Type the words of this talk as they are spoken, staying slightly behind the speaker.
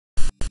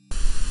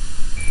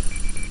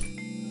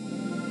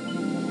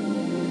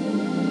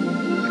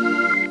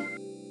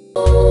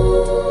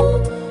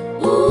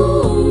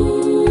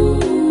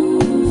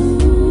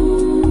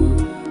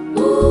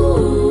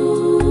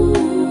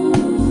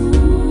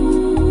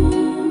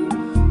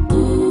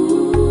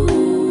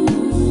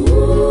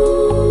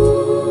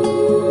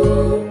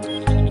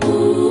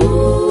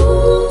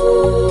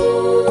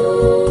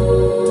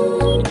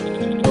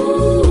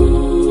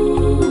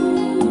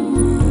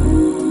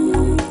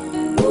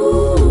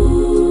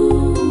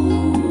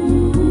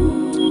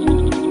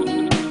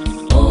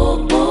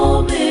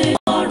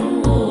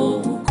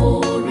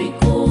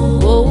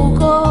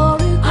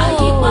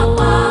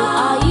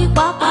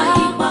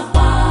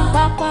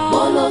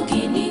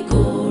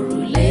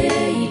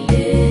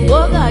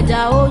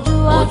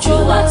ojú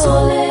wa tó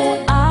lé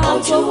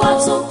ojú wa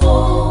tó kó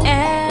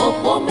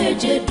òpó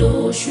méje do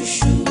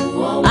ṣùṣù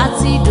ọwọ́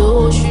àti do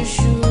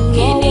ṣùṣù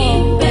kí ni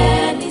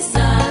bẹ́ẹ̀ ní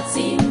sáà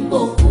tí ń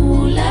bòkú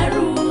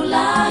lẹ́rù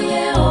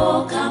láyé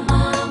ọ̀ka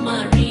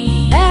máa rí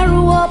ẹrù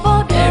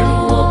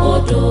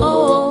òbodò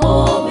òpó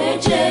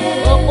méje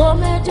ògùn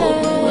ẹ̀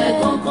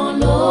gangan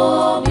ló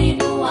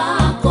bínú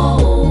akọ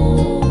o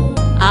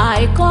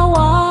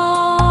àìkọ́wọ́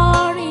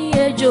rí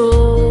ejò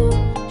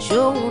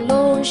ṣóun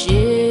ló ń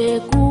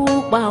ṣekú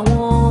pa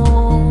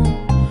wọ́n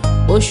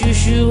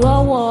òṣùṣù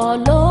ọwọ́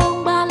ló ń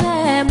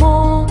gbálẹ̀ mọ́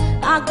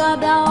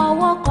àgàdà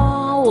ọwọ́ kan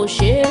ò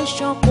ṣe é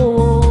ṣánko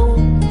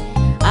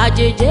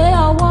àjèjé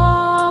ọwọ́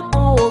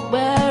kan ò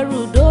gbẹ́rù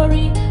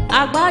dórí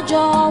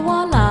àgbájọ ọwọ́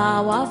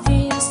làwa fi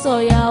ń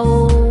sọ̀yà o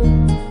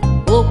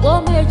òpó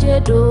méje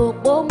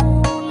dòpó mú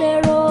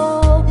lérò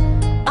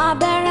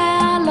abẹ́rẹ́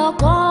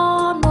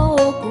lọ́kọ́nà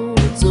òkun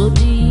tó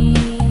di.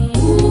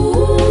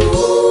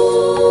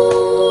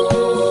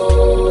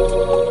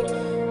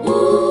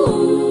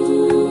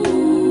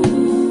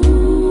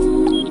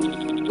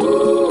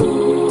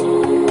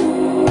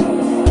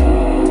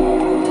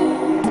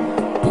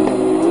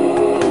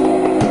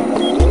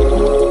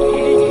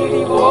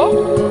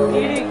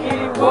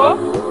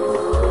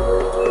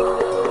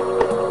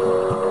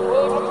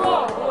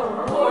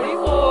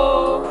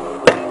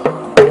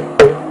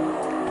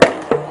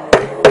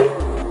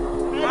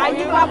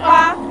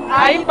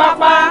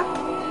 Pápá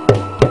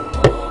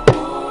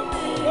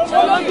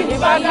ológì ní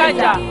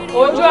bágàjà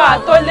ojú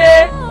àtólé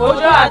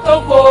ojú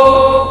àtókò.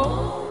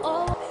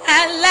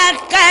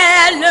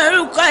 Alákàrà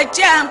lórúkọ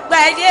tí a ń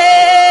pàdé.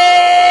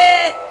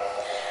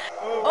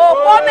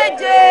 Òpó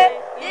méje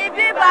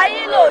ibi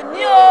báyìí lò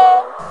ní o.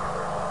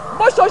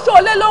 Bó ṣoṣo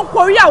olé ló ń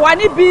korí àwa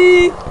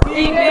níbi.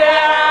 Ìgbé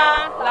rárá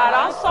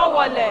làrá ń sọ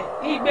wọlé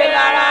ìgbé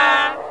rárá.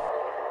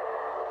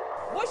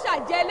 Bó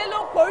ṣàjẹ́ ilé ló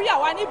ń korí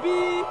àwa níbi.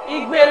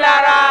 Ìgbé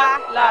lára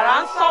làrá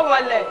ń sọ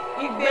wọlé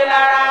ìgbé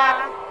lára.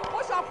 Bó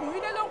ṣọkùnrin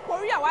ilé ló ń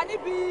korí àwa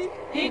níbi.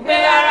 Ìgbé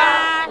lára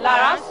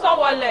làrá ń sọ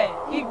wọlé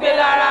ìgbé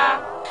lára.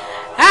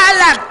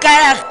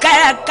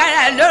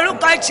 Alákàràkàràkàrà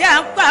lórúkọ tí a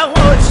ń pa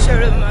àwọn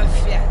òṣèré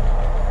mafia.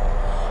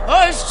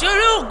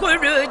 Òṣùrù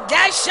gbùdù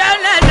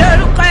dáṣọ́nà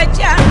lórúkọ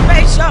tí a ń pè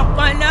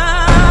ṣọ̀kan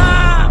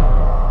náà.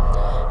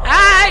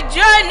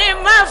 Àjọ ni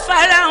má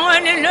fara wọn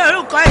ni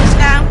lórúkọ tí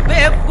a ń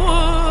pè kú.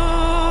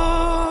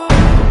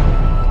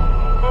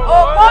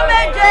 Òpó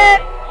méje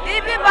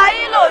ibi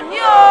báyìí lò ní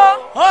o.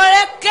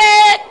 Ọ̀rẹ́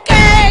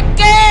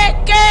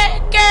kéékèèké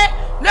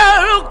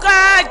lórúkọ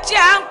tí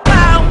a ń pa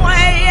àwọn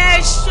ẹyẹ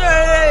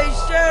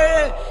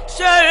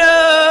ṣòro.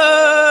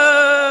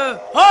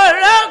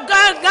 Ọ̀rọ̀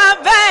gangan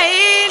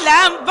báyìí là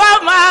ń bọ́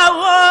máa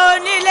wo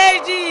nílé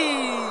jì.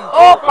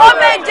 Òpó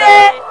méje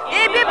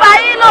ibi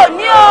báyìí lò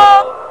ní o.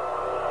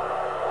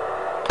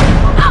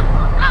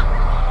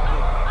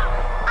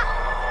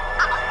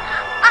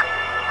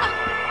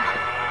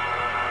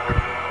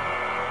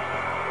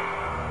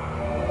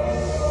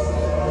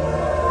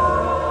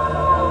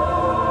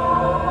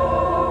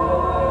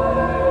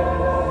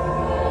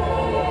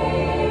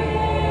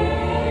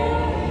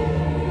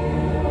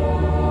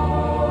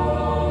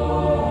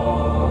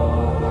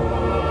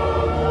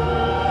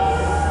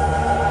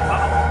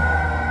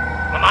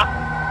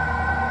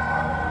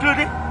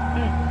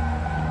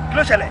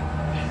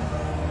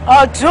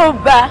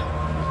 Ọ̀túnba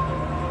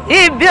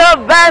ibi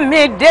ọba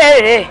mi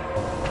dèrè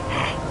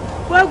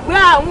gbogbo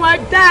àwọn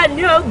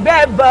dání ó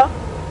gbẹbọ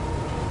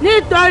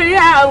nítorí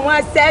àwọn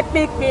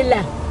sẹpípìlà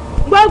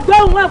gbogbo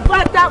wọn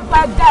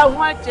pátápátá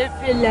wọn ti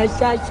filẹ̀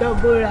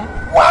ṣaṣọbúra.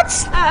 What?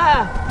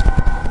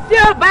 Tí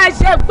ó bá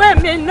ṣe pé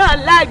mi náà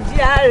lájí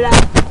ara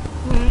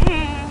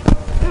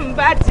n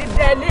bá ti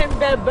délé ń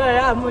bẹ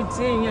bọ́ra mu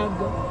ti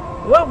yàngàn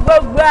wọ́n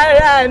gbogbo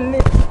ara mi.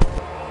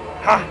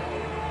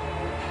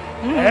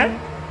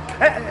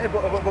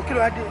 Bọ̀ kí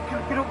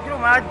ló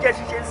máa jẹ́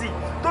ṣíṣe sí i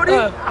torí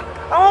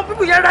àwọn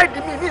pípù yẹn ráìdì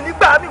mi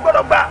nígbà mi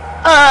gbọ́dọ̀ gbà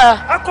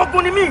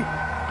akọgun ni mí.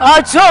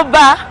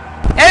 Ọ̀túnba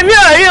èmi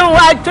ò rí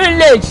wa tún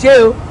lè ṣe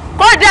o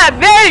kódà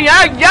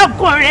béèyàn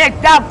jọkùnrin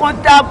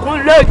takuntakun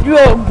lójú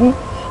ogun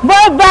bó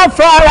bá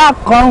fara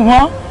kàn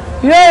wọ́n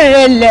yóò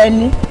relẹ̀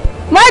ni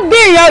má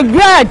gbìyànjú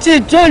àti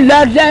tún lọ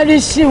dárí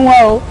sí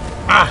wọn o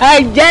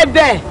àìjẹ́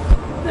bẹ́ẹ̀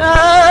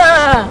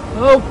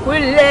òkú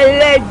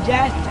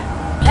lélẹ́jà.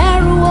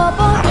 ẹrù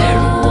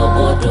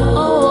òbodò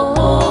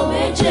òpó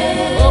méje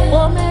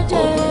ògùn ẹ̀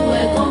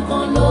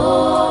gangan ló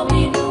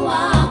bínú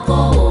akọ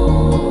o.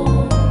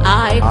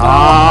 àìkọ́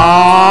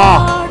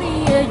rí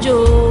ejò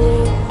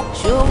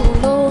ṣóun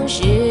ló ń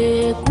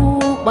ṣekú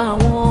pa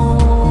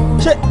wọ́n.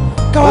 ṣé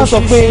káwá sọ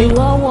pé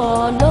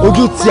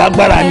ojú ti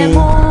agbára ni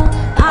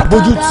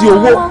àbójú ti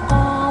owó.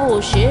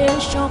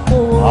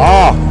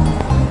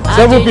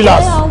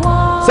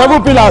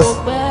 seven pillars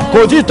kò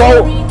tí ì tọ́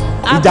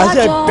ìjà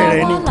ṣe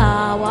bẹ̀rẹ̀ ni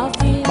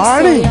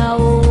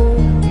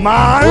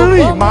màá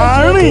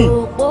rìn.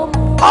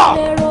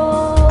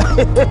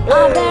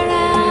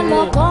 abẹ́rẹ́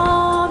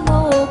lọ́kọ́nà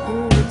òkun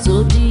tó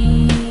di.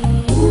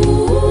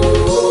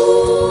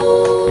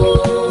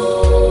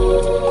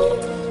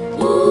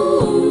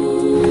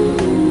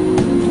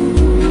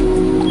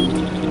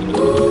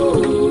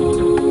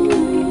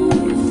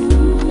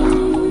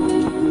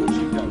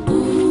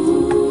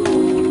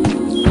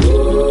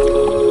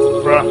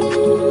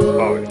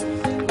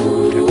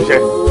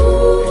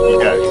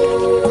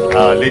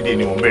 lady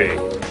ni mo bẹ̀rẹ̀.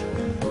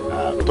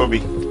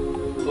 Tobi.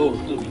 Oh,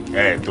 Tobi.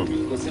 Tobi.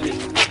 Kò sílẹ̀.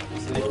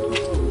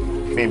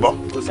 Mi bọ́.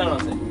 Kò sí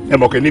àrànṣẹ́. Ẹ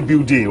mọ̀ kẹ́ ní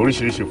building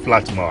oríṣiríṣi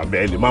flat máa wà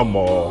bẹ́ẹ̀ lè má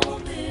mọ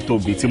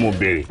Tobi tí mo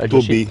bẹ̀rẹ̀.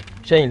 Tobi.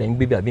 Ṣẹ́yìn lẹ́ ń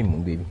gbé bí àbí mò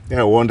ń gbé bí?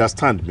 Ẹ wọ́n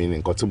understand mi ní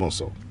nǹkan tí mo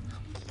sọ.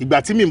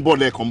 Ìgbà tí mi ń bọ̀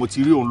lẹ́ẹ̀kan mo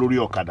ti rí òun lórí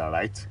ọ̀kadà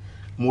right?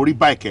 Mo rí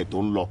báìkì ẹ̀ tó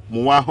ń lọ.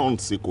 Mo wá hàn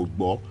sí kò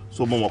gbọ́.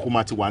 So mo mọ̀ kó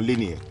máa ti wà ń lé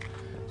nìyẹn.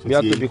 Bí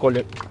a Tobi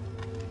kọ́lẹ̀.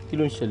 Kí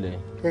ló ń ṣẹlẹ̀?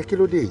 Kí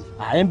ló dé?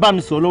 Ẹ ń bá mi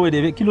sọ lọ́wọ́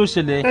èdè kí ló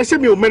ṣẹlẹ̀? Ṣé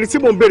mi ò mẹ́ni tí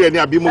mò ń bèrè ni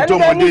àbí mo jọ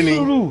ọmọdé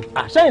ni?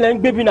 Ṣẹ́yìn lẹ́ ń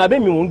gbé bí ni àbí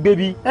mi mò ń gbé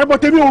bí? Bọ̀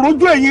tèmi ò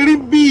rójú ẹ̀yìn rí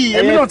bí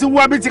èmi náà ti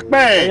wá bí ti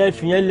pẹ́. Ẹyẹ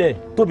fìyẹn lẹ̀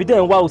Tobi tẹ̀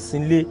ń wá òsì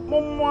ńlé.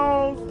 Mo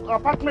mọ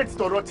apartment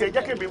tọ̀dọ̀ tiẹ̀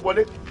jẹ́ kí mi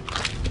wọlé.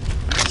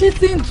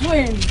 Cheating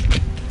twin.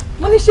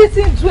 Mo ní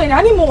cheating twin.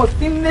 A ní mo ò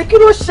sí nílé. Kí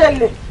ló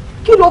ṣẹlẹ̀?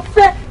 Kí ló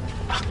fẹ́?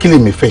 Kí lè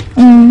mi fẹ́?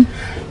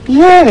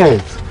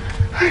 Yes.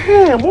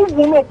 Mo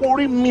wo náà kó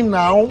rí mi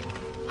náà.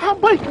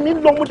 Báyìí mi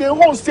lọ́mọdé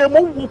hàn ṣe mo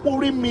wo kó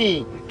rí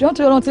mi. Jọ́n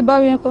tó yọ lọ́n ti bá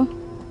rí ẹ kọ́.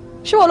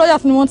 Ṣé wọ́n lọ́ọ̀yà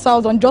fún mi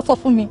 1,000 jọ sọ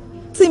fún mi?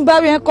 Tí n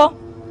bá rí ẹ kọ́.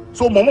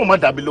 So mọ̀mọ́ má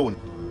dàbí lóhùn.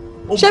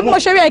 Ṣé bí mo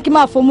ṣe rí ẹ kí n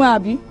máa fòmù ẹ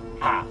àbí?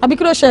 Àbí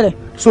kí ló ṣẹlẹ̀?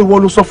 So ìwọ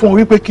ló sọ fún wọn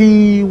wípé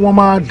kí wọ́n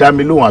má dá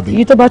mi lóhùn àbí?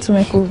 Èyí tó bá tún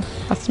ẹ kó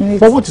assimilate.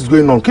 But what is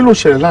going on? Kí ló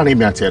ṣẹlẹ̀ láàrin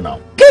mi àti ẹ̀ náà?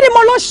 Kí ni mo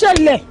ló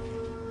ṣẹlẹ̀?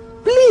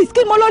 Please, kí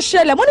ni mo ló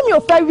ṣẹlẹ̀? Mo ní mi ò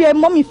fẹ́ rí ẹ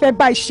mọ́ mi fẹ́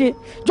bá ẹ ṣe.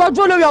 Jọ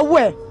dúró lórí ọwọ́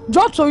ẹ̀.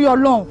 Jọ torí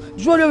Ọlọ́run.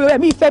 Dúró lórí ẹ̀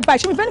mi fẹ́ bá ẹ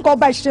ṣe. Mi fẹ́ nìkan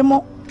bá ẹ ṣe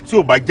mọ́. Tí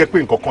ò bá jẹ́ pé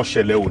nǹkan kan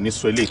ṣẹlẹ̀ ò ní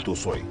sọ eléyìí tó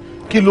sọ yìí.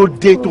 Kí ló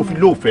dé tó fi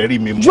lóòfẹ́ rí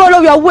mi mú? Dúró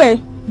lórí ọwọ́ ẹ̀.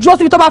 Dúró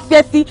síbi tó bá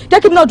fẹ́ sí. Jẹ́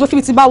kí mi náà dúró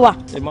síbi tí bá wà.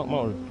 Ẹ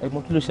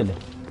mọ kí ló ṣẹlẹ̀?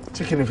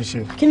 Tí kí ni fi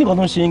ṣe? Kí ni nǹkan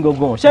tó ń ṣe yín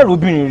gangan? Ṣé ẹ̀rọ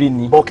obìnrin rí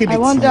ni? Bọ̀ kí ni I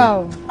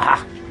wonder o.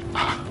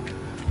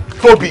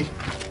 Tobi.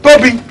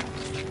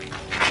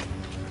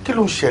 Kí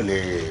ló ń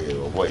ṣẹlẹ̀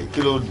ọ̀bọ̀ yìí?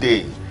 Kí ló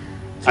dé?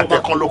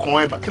 Àtẹ̀kan ló kan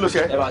ẹ̀ bá. Kí ló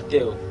ṣe? Ẹ bá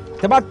tẹ o.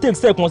 Tẹ bá tẹ̀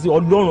sẹ́ẹ̀kan sí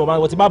Ọlọ́run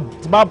ọba tí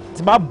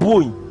bá bò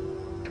yín.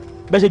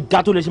 Bẹ́ẹ̀ ṣe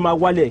ga tó lè ṣe máa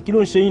wálẹ̀. Kí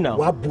ló ń ṣe yín náà?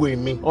 Wàá bo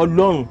èmi.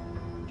 Ọlọ́run.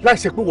 Láì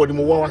ṣe pé wọ́n ni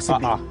mo wá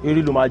síbi.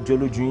 Eré ló máa jọ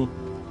lójú yín.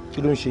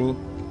 Kí ló ń ṣe yín?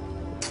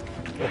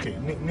 Okay,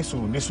 ní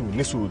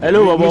sùúrù.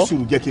 Hello, bọ̀bọ̀. Ní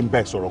sùúrù jẹ́ kí n bá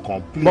ẹ sọ̀rọ̀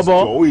kan. Please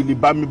Bọ̀bọ̀. jọ̀ọ́ ó ilé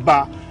bá mi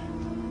bá.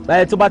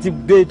 Báyẹ̀ tó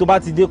bá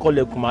ti dé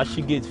kọlẹ̀kùn máa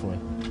ṣí gate fún ẹ.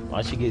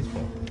 Máa ṣí gate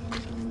fún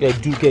ẹ.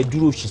 Kẹ́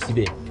dúró òṣì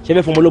síbẹ̀. Ṣé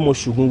fẹ́ fọmọlọ́mọ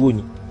ṣògùn wo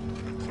ni?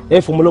 Ẹ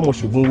fọmọlọ́mọ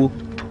ṣògùn wo?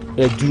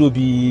 Ẹ dúró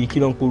bí kí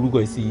ló ń porúkọ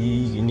ẹ̀ sí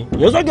yìí ni.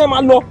 Èèyàn sọ́kẹ́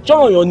máa lọ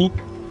ṣọ́ràn yàn ni.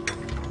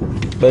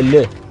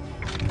 Pẹ̀lẹ́.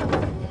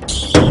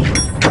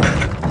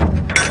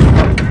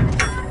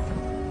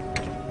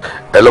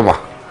 Hello ma.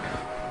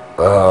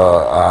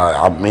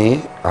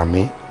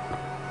 Àmì.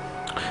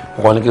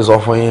 Wọ́n ní kí n sọ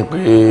fún yín pé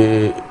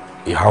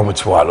ìhà mi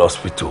ti wà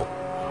lọ́sípítù.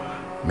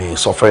 Mi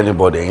sọ fún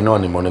anybody ẹ̀yin náà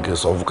ni mo ní kí n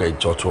sọ fún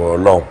kẹjọ tó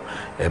Ọlọ́run.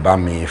 Ẹ bá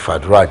mi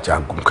fàdúrà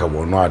jagun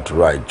kẹwọnú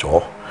àdúrà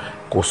ìjọ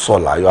kó sọ̀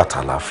láyọ̀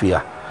àtàlàáfíà.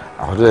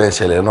 Àwọn tó lè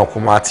ṣẹlẹ̀ náà kó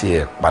má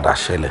tiẹ̀ padà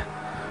ṣẹlẹ̀.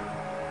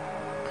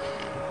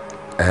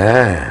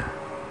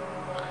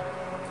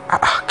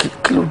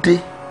 Kí ló dé?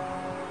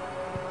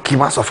 Kí n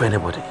má sọ fún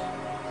anybody.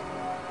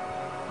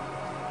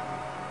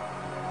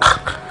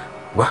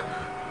 Wá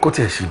kó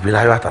tiẹ̀ sì bí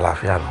láyọ̀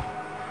àtàlàáfíà nù.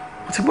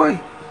 Mo ti gbọ́ yìí.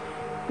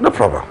 No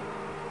problem.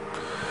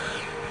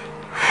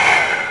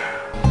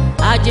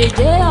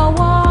 Àjèjé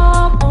ọwọ́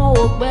kan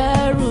ò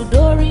gbẹ́rù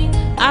dórí,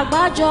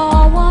 àgbájọ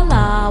ọwọ́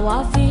làwa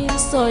fi ń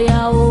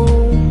sọ̀yà o.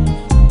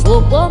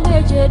 Òpó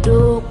méje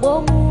dòpó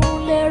mú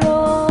lérò,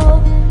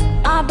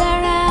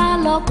 abẹ́rẹ́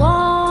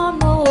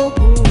alọ́kọ́nà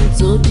ògùn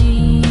tó di.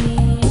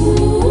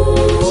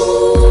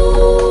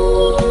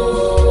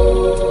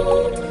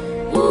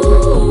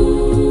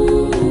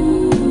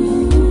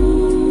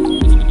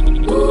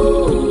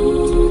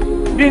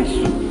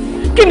 Bíntù,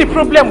 kí ni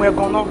pírọ́blẹ̀mù ẹ̀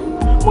gan-an?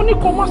 Mo ní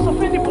kó má sọ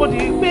fún anybody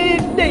pé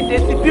Déndé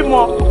ti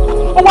bímọ.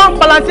 Ó wá ń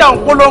balance àwọn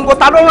polongo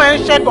ta ló rán ẹ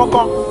ń ṣẹ́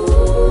gangan.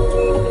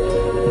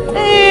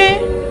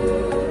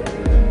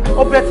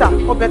 Ó bẹ́tà.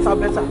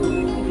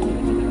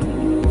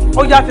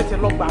 Ó yá tètè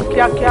lọ gbà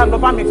kíákíá lọ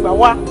bá mi gbà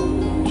wá.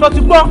 Ṣó ti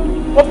gbọ́?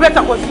 Ó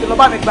bẹ́tà kó tètè lọ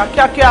bá mi gbà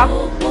kíákíá.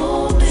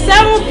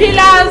 7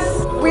 pillars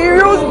we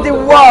rule the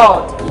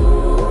world.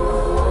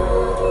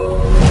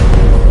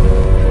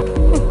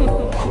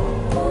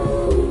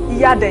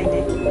 Ìyá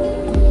Déndé.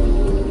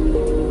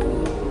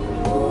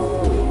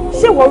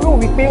 Ṣé ìwọ rò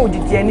wípé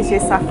òjijì ẹni ṣe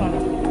sá fún ni?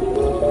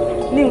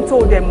 Ní tó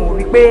dẹ̀ mọ̀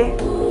wípé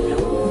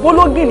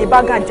bólógìnì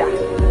bá gàjà.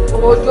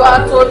 Ojú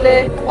àtólé,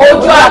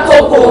 ojú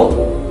àtókò.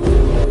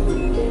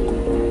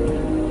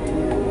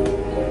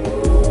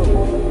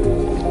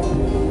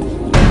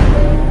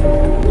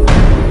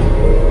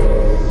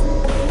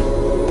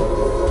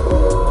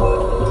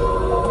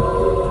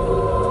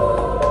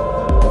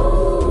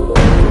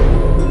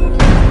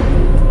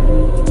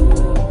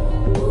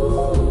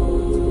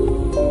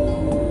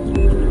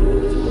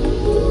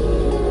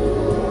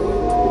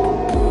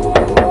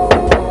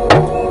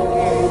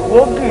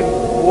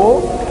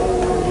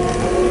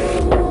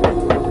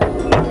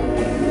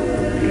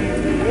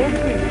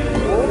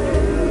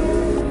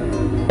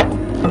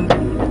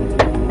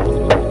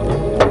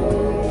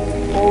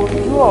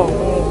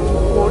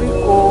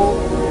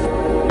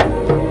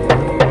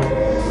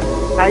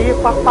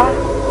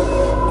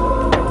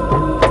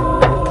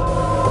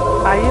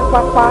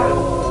 àyípápá.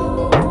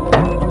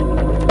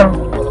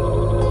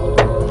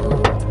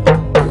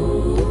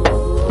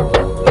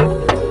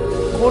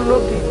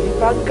 Olóbìnrin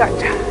bá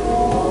gàjà,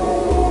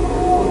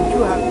 ojú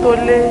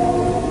àtólé,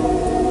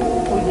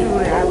 ojú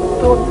rẹ̀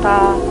àtóta.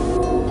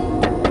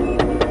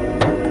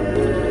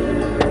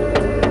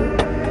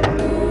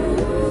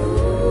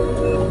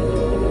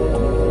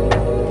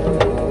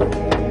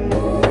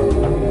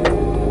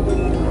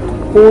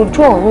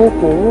 Ojú ọ̀run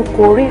kò ń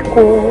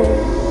koríko.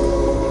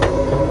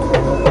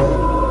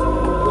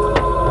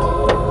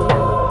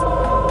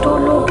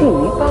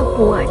 Tólógìnní bá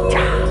gun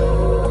àjà.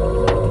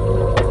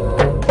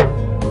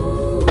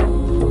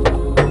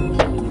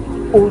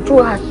 Ojú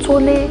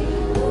àtólé,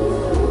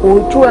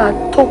 ojú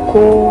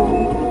àtóko.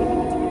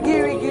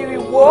 Gìrìgìrì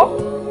wó,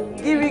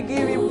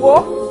 gìrìgìrì wó,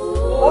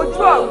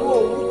 ojú ọ̀run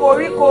òun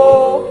koríko.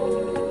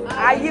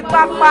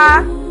 Àyípápá,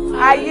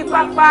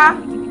 àyípápá,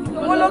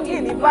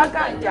 Ológìnní bá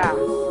gàjà,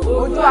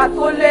 ojú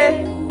àtólé,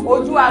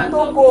 ojú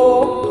àtóko.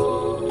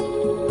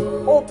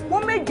 Òpó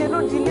méje ló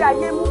di ilé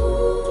ayé mú.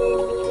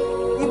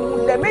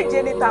 Ìmùlẹ̀ méje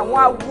ni tàwọn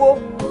awo.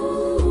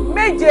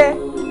 Méje,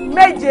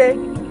 méje,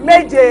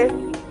 méje.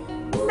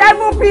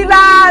 7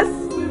 pillars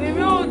we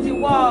rule the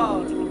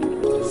world.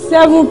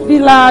 7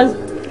 pillars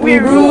We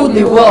rule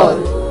the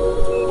world.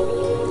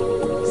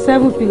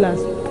 7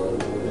 pillars.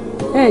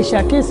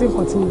 Ṣàkíyèsí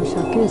nǹkan tí mo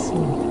ṣàkíyèsí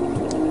ni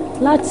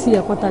láti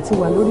ẹ̀kọ́ ta ti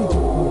wà lórí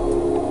ìjọba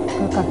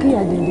kàkà kí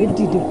àdèlé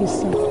dìde pé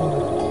sáfù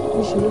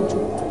níṣẹ́ lójú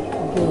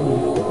bẹ́ẹ̀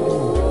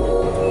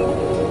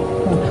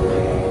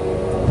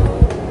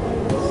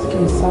kí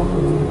n sáfù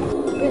ní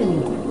bẹ́ẹ̀ ni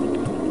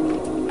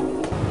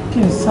kí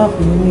n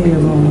sáfù ní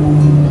ẹ̀rọ ọmọ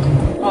mi.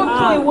 Ó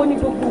tún èwo ní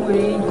gbogbo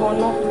rèé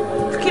gan-an.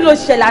 Kí ló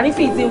ṣẹlẹ̀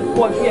àrífín tí ń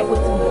pọ̀ ju ẹ kó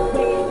ti mọ̀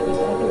pé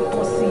nǹkan tó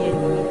tọ́ sí ẹ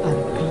nìyẹn.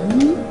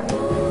 Àbí?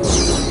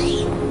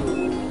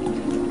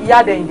 Ìyá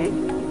Dẹ̀yìndé,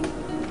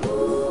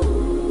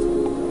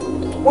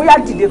 ó yá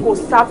dìde kó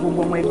sáfù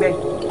gbogbo ọmọ ẹgbẹ́.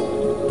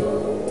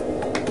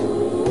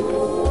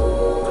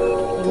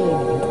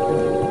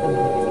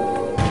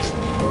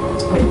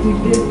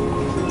 Dìde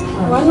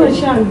àwa náà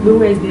ṣáà ń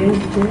gbowó ẹ̀dẹ̀ ń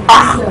jẹ́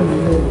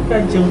ká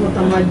jẹun kó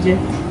tá máa jẹ.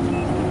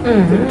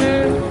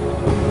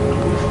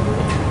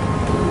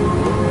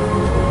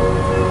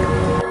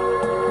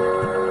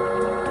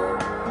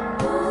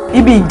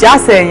 Ibi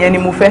ìjásẹ̀ yẹn ni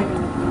mo fẹ́.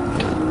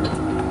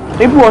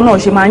 Bí wọn náà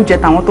ṣe máa ń jẹ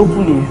tàwọn tó kù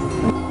nìyẹn.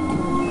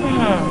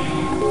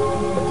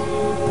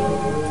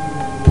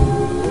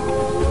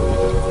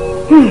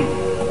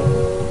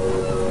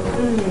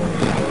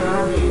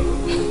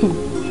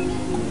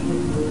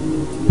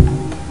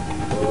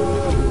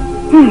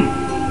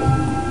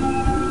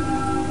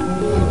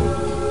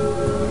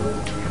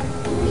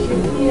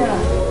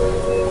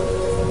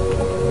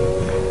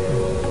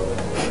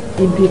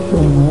 Ibi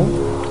pọ̀ mọ́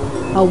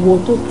àwọ̀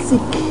tó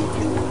tíìkì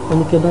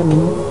oníkẹ́ bá mi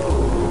mú.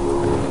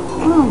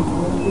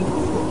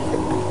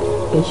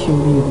 Ẹ ṣe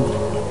oríire,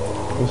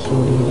 ẹ ṣe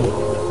oríire.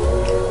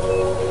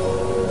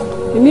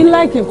 Èmi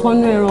láìkì nǹkan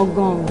nú ẹran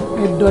gan-an,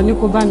 ẹ̀dọ̀ ni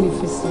kò bá mi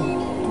fi sí.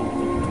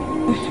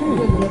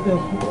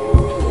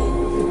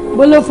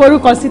 Bó ló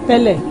forúkọ sí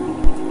tẹ́lẹ̀?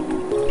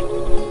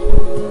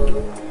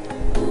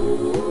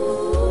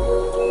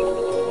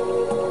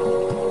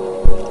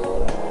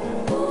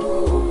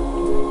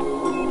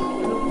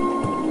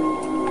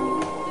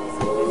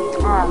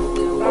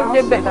 Ó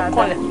débẹ̀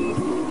kọ́lẹ̀.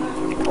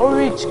 Ó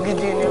rich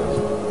gidi ni.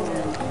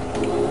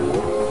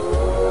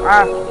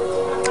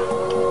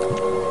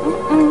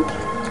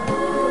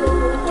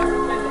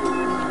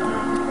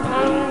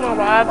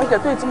 Ọjà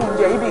tó yẹ tí mò ń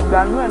jẹ ibi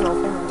ìgbanú ẹ̀ lọ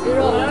fún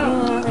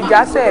mi.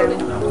 Ìjásẹ̀ rí.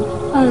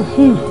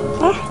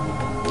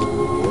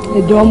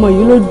 Ẹ̀dọ̀ ọmọ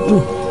yìí ló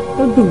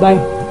dùn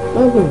báyìí.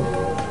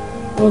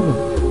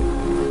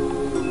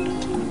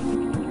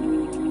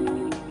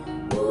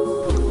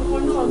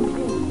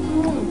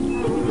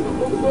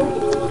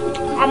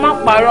 A má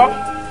parọ́.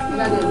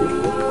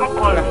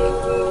 Ọkàn rẹ̀.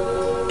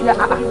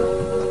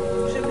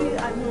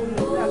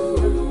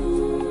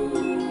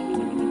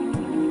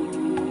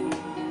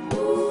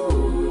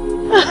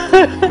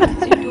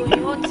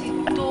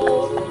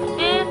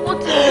 Ó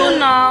ti tó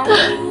náà.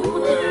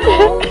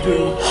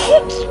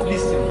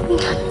 Listen,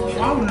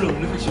 how long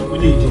ló fi ṣe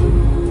ògbélé ìjẹ?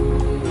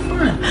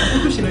 Fine, ó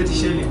tó ṣẹlẹ̀ ti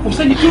ṣẹlẹ̀. Kò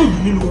sẹ́ni tí ò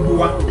dùn nínú gbogbo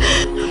wa.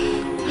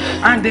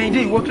 And then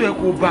ìwọ tó yẹ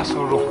kó bá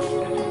sọ̀rọ̀.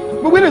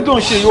 Gbogbo ilé tó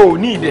ń ṣe yóò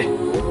ní ìdẹ̀.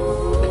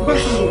 Bá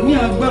sọ̀rọ̀ ní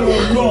agbára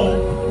Ọlọ́run.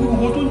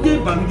 Gbogbo tó ń jẹ́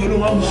ìbànújẹ́ ló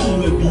máa ń mú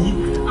òun ẹ̀bí yín.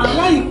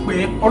 Aláìpẹ́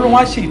Ọlọ́run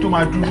á ṣe èyí tó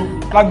máa dúró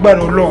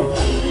lágbára Ọlọ́run.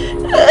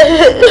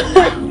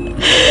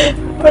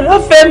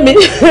 Ọlọ́fẹ́mi,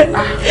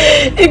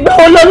 ìgbà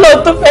wo lọ́lọ́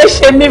tó fẹ́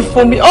ṣe mí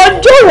fún mi?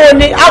 Ọjọ́ wo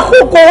ni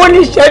àkókò wo ni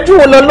ìṣẹ́jú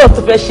wo lọ́lọ́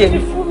tó fẹ́ ṣe mí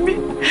fún mi?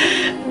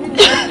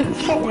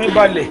 Fọkùnrin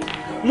balẹ̀,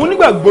 mo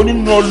nígbàgbọ́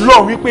nínú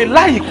Ọlọ́run wípé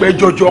láìpẹ́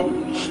jọjọ,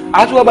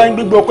 àti wọ́n bá ń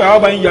gbégbé ọkọ̀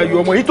àwọn bá ń yàyò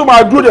ọmọ yìí tó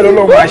máa dúró dẹ̀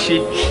lọ́lọ́run máa ṣe.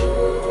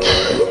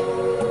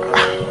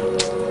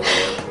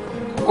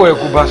 Ó yẹ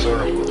kó bá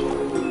sọ̀rọ̀.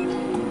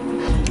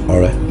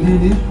 Ọ̀rẹ́,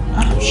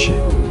 ṣe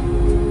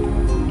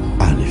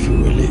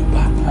ànífìwé lè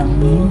bá.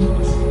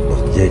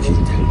 Jẹ́ kí n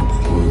jẹ́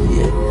kó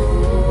yẹ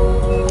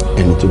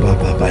ẹni tó bá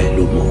bàbá ẹ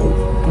ló mọ̀ ọ́.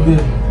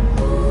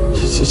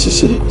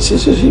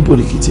 ṣe ibo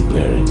ni kì í ti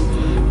bẹ̀rẹ̀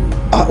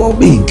àwọn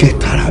mi ń gẹ́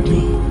tara mi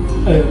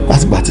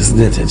láti gba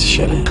accident ẹ̀ ti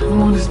ṣẹlẹ̀.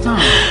 I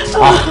understand.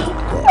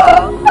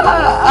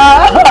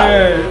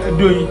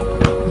 Doyin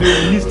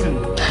listen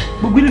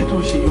gbogbo ilé tó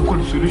ṣe yóò kọ́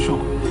ní solution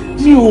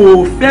mi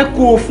ò fẹ́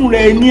kó o fúnra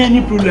ẹ ní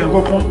any problem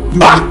kankan.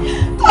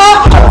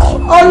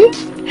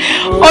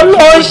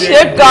 Ọlọ́run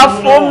ṣe kà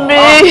fún mi.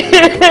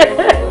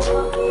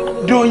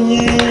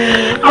 Doyin.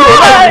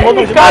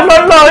 Ìka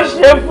lọ́lọ́run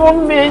ṣe fún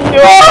mi ni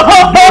o.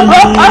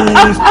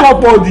 Doyin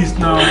stop all this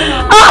now.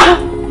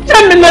 Ṣé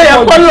mi ló yẹ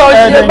kó lọ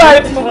ṣe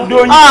báyìí fún mi?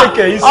 Doyin take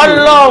it easy.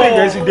 Ọlọ́run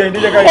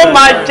ó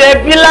máa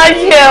jẹ̀bi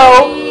láyé o.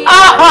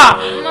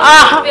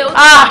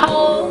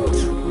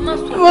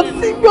 Mo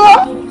ti gbọ́.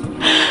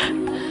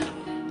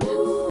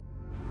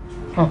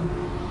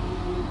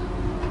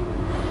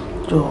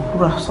 Jọ̀ọ́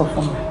búra sọ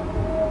fún mi.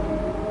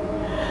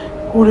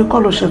 Oore kọ́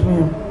ló ṣe mí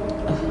o.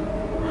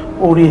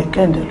 Oore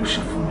ẹ̀kẹ́ǹdẹ̀ ló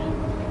ṣe fún mi.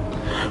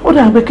 Ó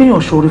dàbí pé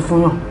kéèyàn ṣoore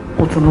fún yàn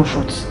ó tún ná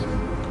ṣọ́ọ̀tì.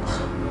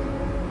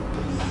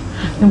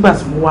 Nígbà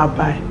tí mo wá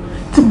báyìí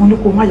tí mo ní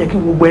kó má yẹ kí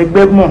gbogbo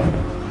ẹgbẹ́ mọ̀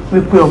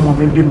wípé ọmọ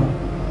mi bímọ.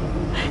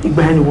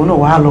 Ìgbà yẹn nìwọ náà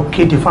wàá lọ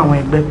kéde fáwọn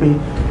ẹgbẹ́ pé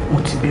mo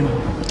ti bímọ.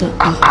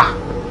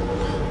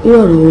 Irú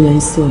ọ̀rọ̀ wo lẹ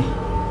ń sọ yìí?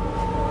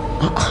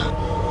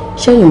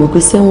 Ṣẹ́yìn mọ̀ pé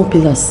 7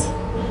 pillars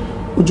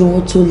ojú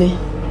wọn tó lé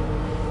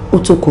ó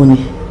tó kọ ni.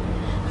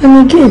 And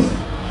again,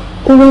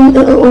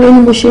 oore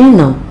ni mo ṣe yín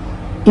náà,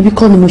 ibi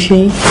kọ́ ni mo ṣe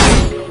yín.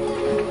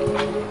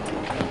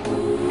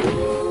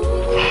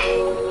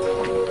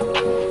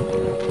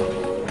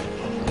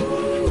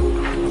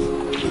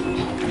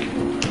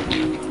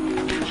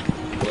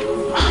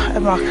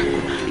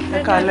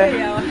 Ẹ kálẹ́.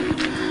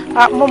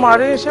 Mo máa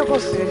rí iṣẹ́ kò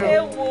sí. Ẹ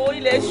wo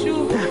ilẹ̀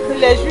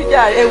ṣú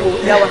jà ẹ wò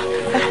yá wa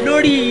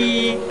lórí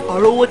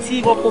ọ̀rọ̀ owó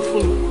tí wọ́n kó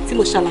fún mi tí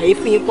mo ṣàlàyé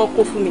fún yín kó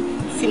fún mi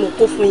tí mo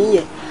kó fún yín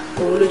yẹn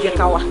òun ló jẹ́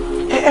ká wá.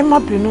 Ẹ má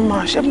bínú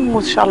máa ṣé mo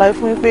ṣàlàyé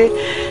fún yín pé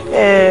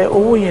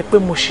owó yẹn pé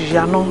mo ṣì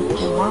yá náà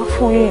mo máa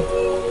fún yín.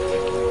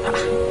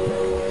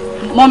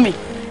 Mọ́mì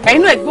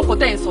ẹ̀yin náà ẹ̀gbọ́n kò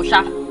tẹ̀ ń sọ ṣá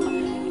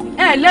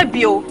ẹ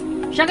lẹ́bi o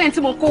ṣẹ́kẹ́ni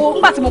tí mo kó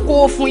nígbà tí mo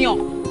kówó fún yàn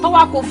tó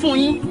wá kó fún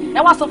yín ẹ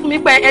wá sọ fún mi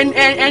pé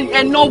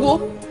ẹ náwó.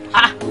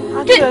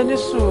 Àti ẹni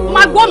sùúrù.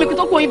 Máa gbọ́ mi kí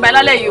tó kó yín báyìí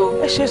lálẹ́ yìí o.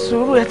 Ẹ ṣe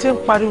sùúrù ẹ ti ń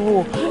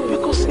pariwo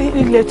because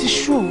ilẹ̀ ti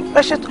ṣú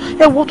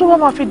ẹ wo tó bá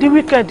máa fi di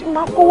weekend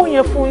máa kówó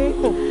yẹn fún yín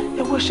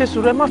ẹ wo ṣe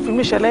sùúrù ẹ má fi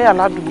mí ṣẹlẹ́yà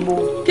ládùúgbò.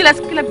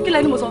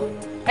 Kílẹ̀ ni mo sọ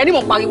ẹni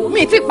mo pariwo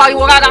mi ti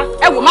pariwo rárá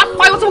ẹ wò má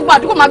pariwo tí gbogbo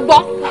àdúgbò máa gbọ́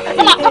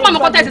ká máa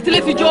mọ̀ kọ́tà ẹ̀sìn tí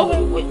lè fi jó.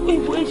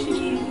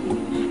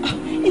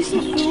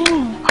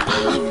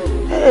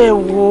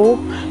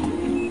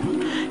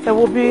 Ẹ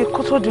wo bí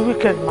kó tó di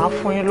weekend máa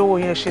fún yín lówó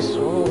yẹn ṣe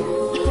sùúrù.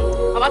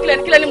 Àmọ́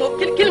kí ni mo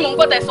ń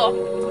gbọ́ tẹ sọ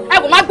ẹ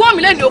wò má gbọ́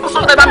mi lẹ́nu òkú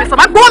sọ̀rọ̀ bá mi sọ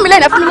má gbọ́ mi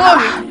lẹ́nu ẹ fún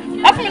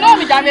mi lọ́wọ́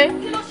mi jáde.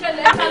 Kí ló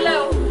ṣẹlẹ̀ ẹ kálẹ̀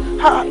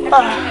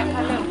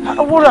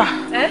o. Wúrà.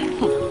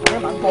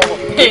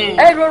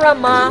 Ẹ rọra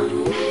máa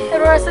ẹ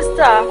rọra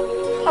sísítà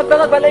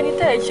àgbàlagbà lẹni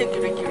tẹ́ ẹ ṣe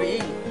gìrìgìrì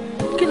yìí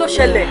kí ló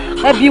ṣẹlẹ̀.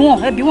 ẹbí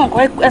wọn kọ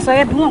ẹsọ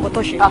ẹbí wọn kọ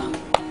tó ṣe.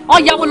 Ọ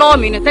yáwó lọ́wọ́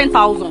mi ní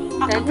 10,000.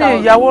 Mi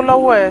ìyàwó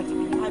lọ́wọ́ ẹ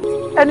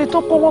ẹni tó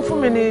kówó fún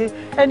mi ni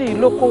ẹni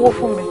ìlú kówó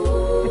fún mi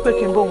wípé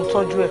kí n bóun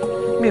tọ́jú ẹ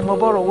mi ì mọ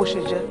bọ́rọ̀ owó ṣe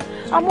jẹ́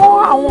àmọ́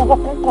àwọn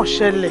nǹkan kan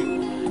ṣẹlẹ̀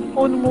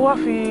ó ní mo wá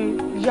fi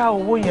yá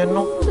owó yẹn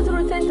ná.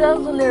 nítorí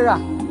 10,000 naira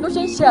ló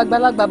ṣe ń ṣe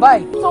àgbàlagbà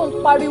báyìí tó ń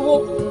pariwo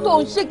tó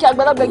ń ṣèkì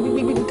àgbàlagbà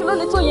gbigbigbigbi kí ló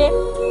lè tó yẹn.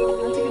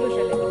 àǹtí kí ló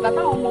ṣẹlẹ̀ ìgbà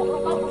táwọn ọmọ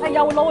fẹ́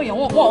yáwó lọ́wọ́ yẹn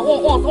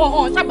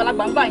wọ́n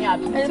ṣàgbàlagbà ń gbà yẹn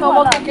àbí. ẹni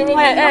ọmọ kékeré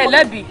ní ẹ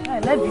lẹ́bi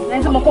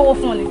ẹni tí mo kọ́wọ́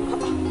fún ni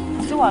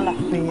sí wàhálà.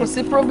 kò sí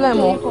problem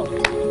o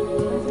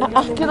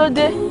kí ló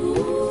dé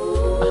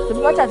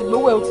ṣèbí bá ṣàtìgbé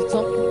owó ẹ ó ti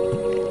tán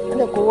ẹ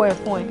lè kówó ẹ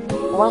fún ẹ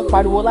wọ́n á ń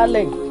pariwo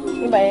lálẹ́ yìí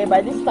nígbà yẹn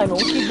by this time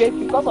òun kígbe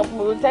because of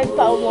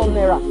 10,000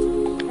 naira.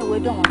 ẹ wo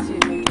ẹjọ́ wọn sí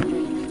ẹgbẹ́.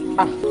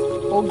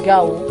 Ó ga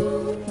o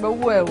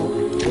gbowó ẹ o.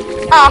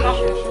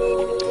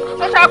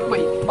 Ṣé ṣàpè?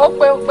 Ó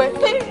pé.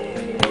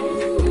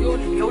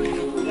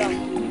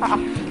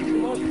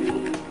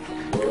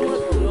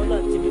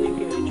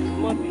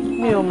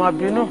 Mi ò mà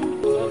bínú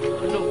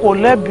kò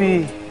lẹ́bi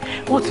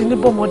wọ́n ti ní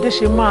bọ́mọdé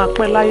ṣe máa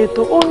pẹ́ láyé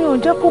tó ó ní òun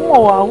jẹ́ kó mọ̀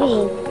wá wù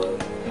ú.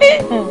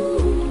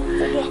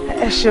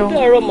 Ẹ ṣeun. Ó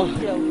dàrọ̀ mà.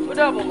 Ó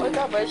dàbọ̀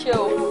ẹ ṣé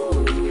o.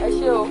 Ẹ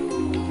ṣé o.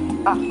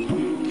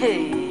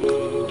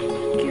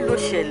 Kí ló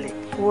ṣẹlẹ̀?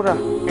 Wúrà.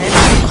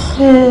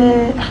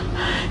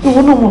 Ìwọ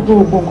náà mọ̀ pé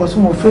gbogbo nǹkan tí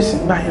mo fèsì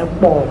gbà yẹn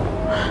pọ̀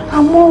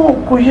àmọ́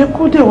kò yẹ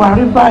kó dé wá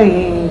rí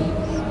báyìí.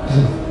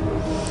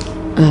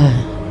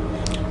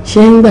 Ṣé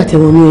nígbà tí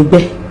wọ́n ní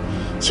ẹgbẹ́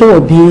ṣé wọ́n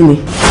bí ni.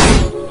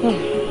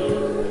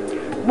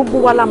 Gbogbo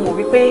wa la mọ̀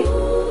wípé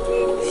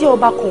tí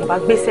ọba kan ò bá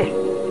gbéṣẹ̀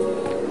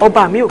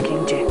ọba mi ò kì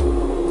í jẹ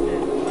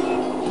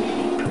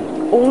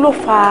òun ló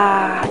fa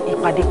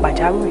ìpàdé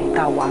pàjáwìrì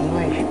tá a wà nú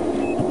ẹ̀.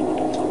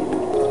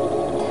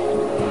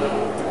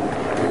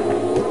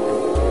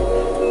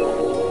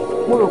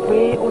 Mo rò pé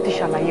ó ti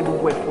ṣàlàyé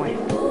gbogbo ẹ̀ fún ẹ.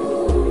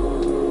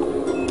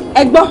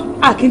 Ẹ gbọ́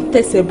a kì í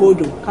tẹsẹ̀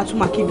bodò ká tún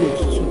máa kígbe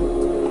òtútù.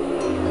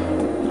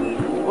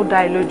 Ó dá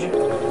ẹ lójú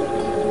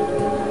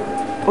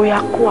ó yá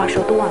kó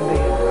aṣọ tó wà ń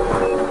bẹ̀.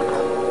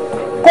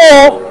 Kó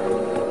o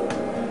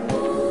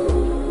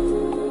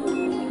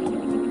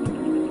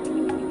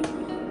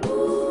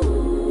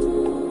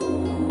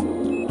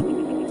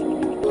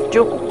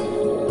Jókòó.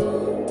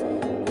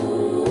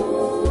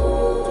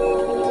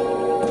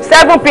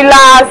 7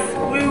 pillars.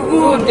 We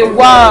rule the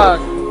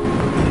world.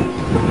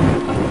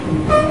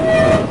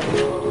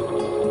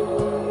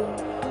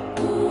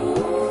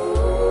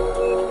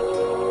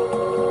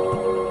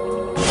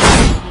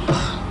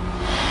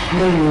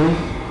 Lẹ́yìn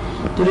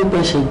torí pé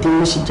ṣe dé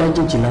ló ṣe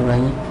jájèjì lára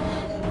yín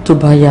tó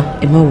bá yá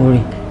ẹ má wọrí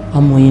á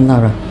mọ yín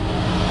lára.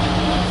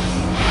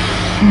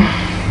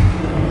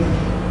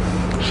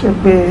 ṣé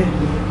pé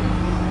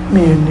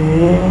mi ò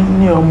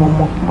ní ọmọ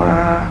ọmọkùnrin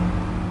rárá.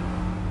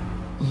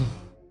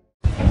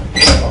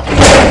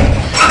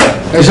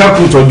 ẹ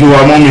ṣáàkù tọ́jú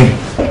wa mọ́ mi.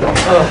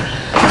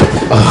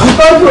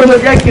 ìtọ́jú ló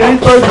jẹ́ kí n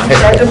tọ́jú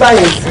ìṣẹ́jú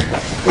báyìí sí.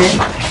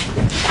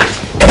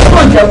 ó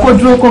jẹ́ kó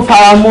dúró kó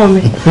fara mọ́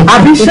mi.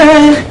 àbí ṣé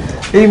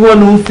ìwọ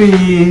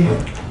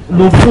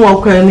ló fún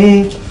ọkọ ẹ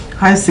ní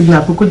high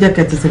signal pé kó jẹ́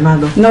kẹ́ tètè máa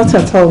lọ. not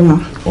at all ma.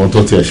 ohun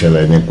tó tiẹ̀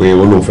ṣẹlẹ̀ ni pé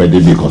ó lóun fẹ́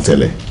débi kan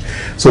tẹ́lẹ̀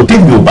so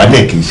tèmi ò bá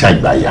dẹ̀ kì í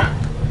ṣàgbáyà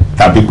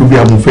tàbí pé bí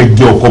a mú fẹ́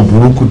jẹ́ ọkọ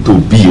burúkú tó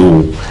bí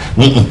o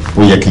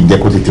ó yẹ kí n jẹ́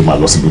kó tètè máa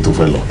lọ síbi tó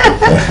fẹ́ lọ.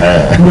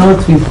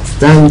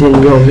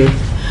 notwithstanding Yomi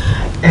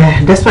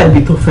despite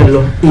ibi tó fẹ́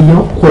lọ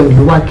èèyàn kọ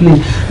ìlú wa clean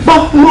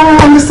but mo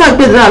understand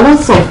pé there are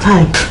lots of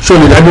time. ṣé o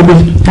lè dájú pé.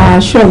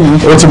 ṣé mi.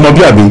 o ti mọ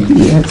bí àbí.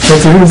 ṣe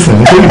ti rí ìsìn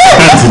nítorí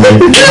pàtàkì rẹ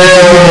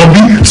mọ bí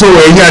so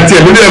ẹ̀yin àti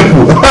ẹ̀ ló dẹ̀ kù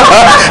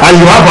and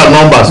you have a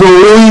number so ó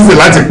easy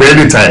láti pè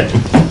anytime.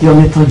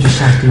 Yomi tọ́jú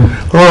ṣáájú.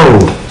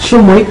 ṣé o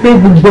mọ̀ pé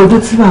gbogbo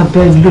ọdún tí màá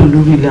bẹ́ẹ̀ lò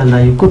lórí ilẹ̀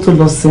àlàyé kó tó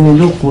lọ sinmi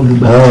lókun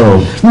olùgbàlà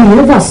mi ò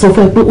lọ́wọ́ sọ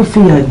fún ẹ pé ó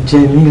fìyà jẹ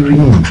mí rí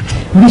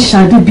bí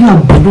Ṣadé bí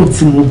àbúrò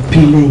tí mo bí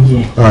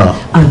lẹ́yìn ẹ̀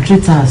and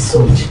treat her as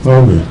such.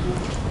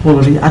 For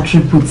the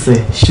attributes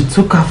she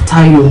took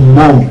after your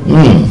mom.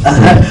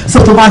 So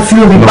tó bá sí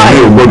omi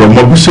báyìí. mi ò gbọ́dọ̀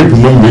mọ bíṣèpù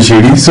mọ́ mi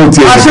ṣe rí so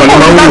tí ẹ ṣe kan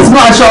náà wò.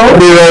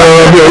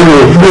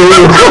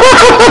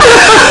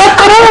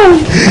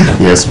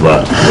 Yes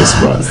ma, yes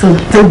ma. So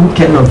take good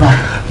care of her.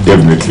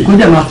 Definitely.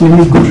 Good enough to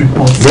make good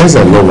reports. Yes,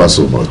 I love her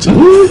so much.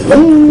 You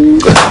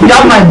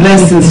have my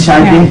blessings,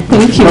 Shadi.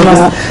 Thank you,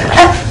 ma.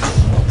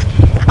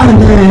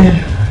 And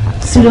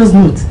serious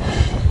note,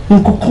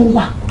 nǹkan kan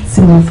wà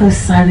tí mo fẹ́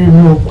sáré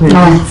ní ọkọ ẹ̀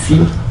létí.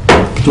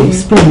 Don't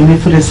spare me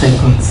for a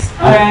second.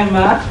 Alright,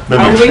 ma.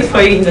 I'll wait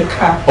for you in the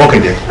car. Okay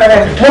then.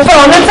 Mo fẹ́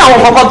ọ létí àwọn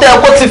kankan tẹ́ ẹ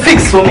kó ti fix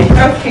for me.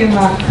 Okay,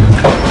 ma.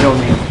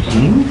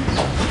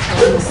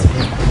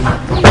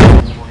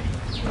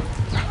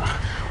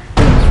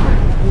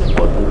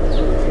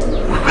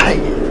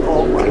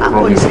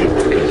 How is it,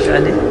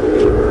 Shadi?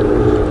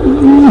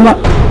 Ma.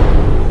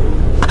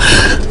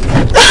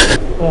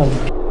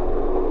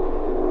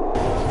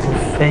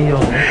 Fẹ́ yọ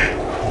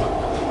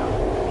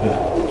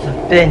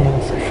bẹ́ẹ̀ ni mo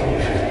sọ fún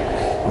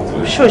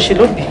ṣé o ṣe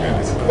ló bí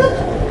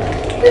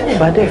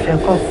ìbádẹ́ ìfẹ́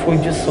kan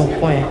fojú sọ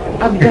fún ẹ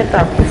abidẹ́ta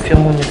kò fi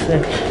ọmọ mi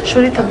sílẹ̀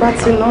sórí tá bá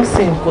ti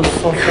nọ́ọ̀sì kò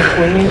sọ fún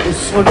kò ní o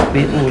sọ̀rọ̀ pé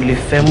o ò lè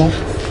fẹ́ mọ́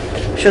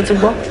ṣé o ti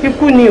gbọ́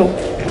ikú ni o.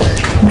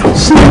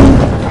 ṣé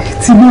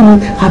tí bí mi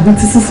àbí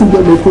tí sísìn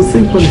gbọdọ̀ kó sí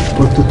ìpọ̀lẹ̀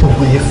ìpọ̀ tó tọ́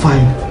wọ̀ ẹ́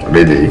fáyìn.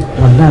 Really?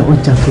 Wàlá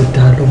ọjà tó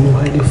dáa ló mú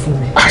wálé fún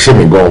mi. Àṣé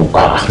mi gan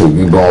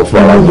èmi gan fún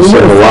ara mi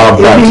sọ̀rọ̀ wá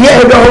bá. Èmi yẹ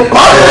ẹ̀dọ̀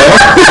ọkọ̀.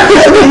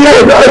 Èmi yẹ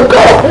ẹ̀dọ̀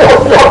ọkọ̀.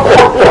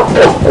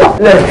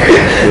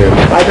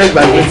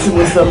 Adégbàgbé tí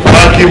mo sọ.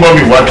 Wá kí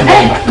mọ́mì wá kí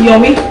mọ́mì.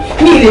 Yomi,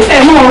 mi ì lè fẹ́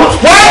mọ́ ọ.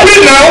 Wá bí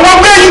nà wọ́n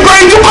bẹ́ẹ̀ yín kọ́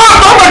ijú kọ́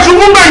àtọ́gbà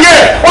ṣubú bẹ̀ yẹ.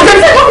 Ọ̀sẹ̀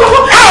tí kò kọ́.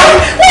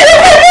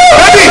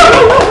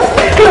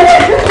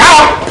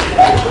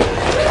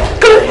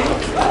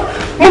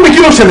 Mọ́mì kí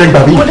ló ṣẹlẹ̀ gbà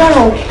mí? Mo dáràn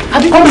o.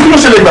 Mọ́mì kí ló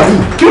ṣẹlẹ̀ gbà mí?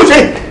 Kí ló ṣe?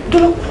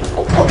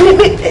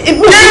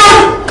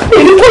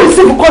 Mi ní kò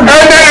sí ibùkọ́ mi.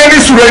 Ẹni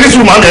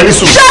sùúrù màmí ẹni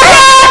sùúrù.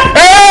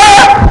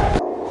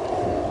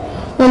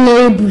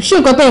 Honorable, ṣé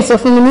nǹkan tó ń sọ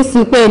fún mi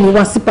nísìnyí pé ẹni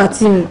wá sí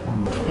pàtí mi?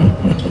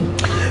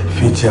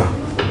 Fìtíà,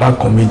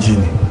 bákan méjì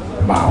ni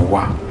màá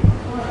wá.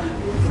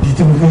 Ìdí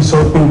tí mo fi ń sọ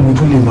pé mo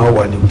tún lè máa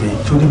wà ní pé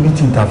torí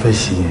mítìn tá a fẹ́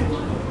ṣe yẹn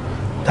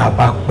tá a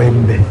bá pẹ́ ń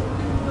bẹ̀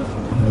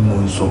ni mo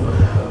ń sọ.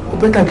 Ó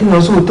bẹ́tà kí n lọ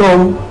sóòótọ́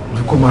o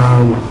bí kò máa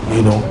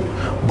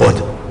but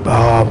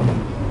máa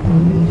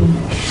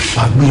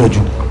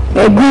gbìyànjú. Ẹ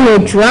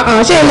gbìyànjú,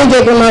 ṣé ilé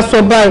jẹ́ kí n máa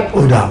sọ báyìí?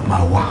 Ó dà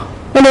máa wá.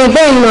 Ọ̀nà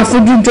ìbẹ́ẹ̀ ni màá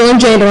fojú jọ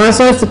oúnjẹ ìdàgbà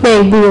sọ́ọ̀sì pé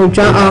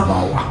ìgbìyànjú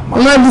mo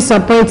má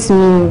disappoint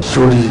mi.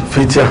 Sórí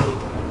Fìtíà,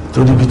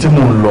 torí ibi tí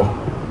mò ń lọ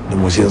ni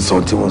mo ṣe ń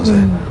sọ tí mo ń sọ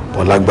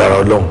bọ̀ lágbára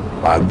Ọlọ́run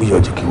màá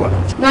gbìyànjú kí wá.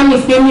 Wọ́n mi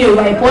pé mi ò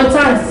wá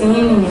important yín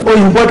nìyẹn. Ó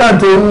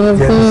important o.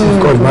 Yes, of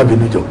course, má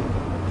bínú jọ.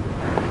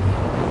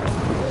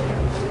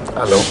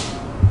 Hello.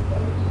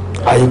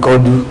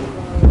 Ayíkọ́dú.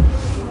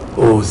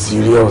 Oh,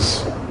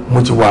 serious.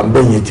 Mo ti wà ń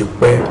bẹ̀ yẹn ti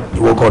pẹ́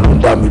ìwọ kan ló ń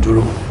dá mi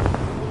dúró.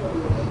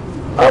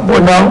 Àbọ̀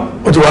náà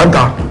ó ti wà ń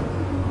ta.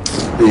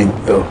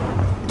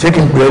 Ṣé kí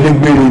n pè é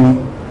légbére ni?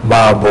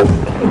 Máa bọ̀.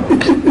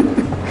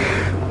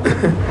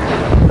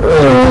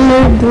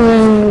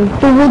 Ọlọ́dún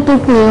owó tó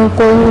kù yẹn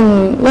kọ́ nínú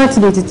láti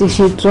lè tètè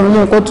ṣètò àwọn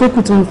nǹkan tó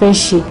kù tí mo fẹ́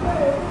ṣe.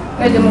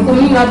 Ẹ̀dẹ̀ mọ̀ kó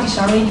ní láti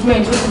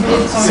ṣàrẹ́jìmẹ̀ntì ó ti dé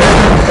tán.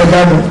 Ẹ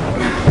dáná.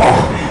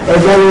 Ẹ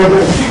dáná.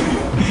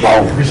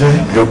 Báwo fi ṣe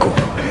jókòó?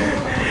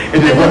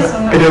 Èdè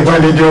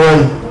ìfàlejò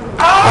wáyé.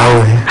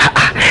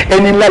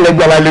 Ẹni ńlá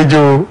lẹ́gbàá lálejò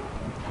o.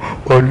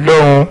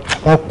 Ọlọ́run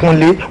wọ́n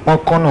kúnlé wọ́n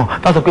kọ́nà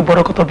bá sọ pé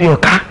bọ́dọ́kọ́tọ́ bí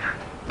ọ̀ká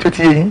tó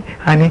ti yẹ yín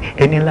a ní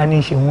ẹni ńlá ní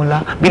ìṣe ńlá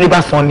bí ilé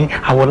bá san ni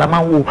àwọ̀ la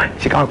máa ń wò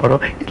ṣe káwọn pọ̀rọ̀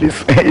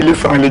ilé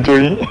san àlejò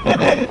yín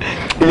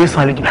ilé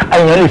san àlejò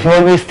àyàn lè fi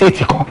wọ́n wé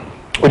stéètì kan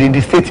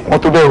odindi state wọn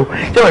tó bẹ́ẹ̀ o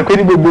ṣé wọn pé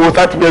ní gbogbo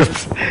south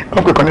west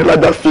wọn pè kàn ní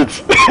Lada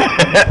state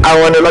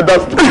àwọn ní Lada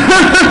state.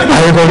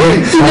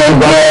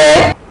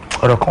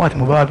 ọ̀rọ̀ kan wà tí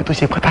mo bá wá bí tó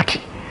ṣe pàtàkì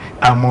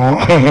àmọ́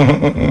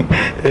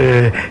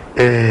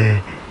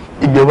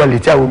ìgbẹ́ wà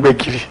létí àwọn gbẹ́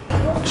kiri.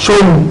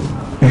 sóòlù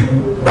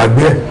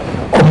gbàgbé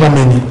ọmọ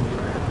mi ni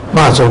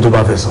máa sọ tó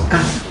bá fẹ́ sọ.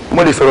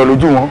 mo lè sọ̀rọ̀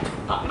lójú wọn.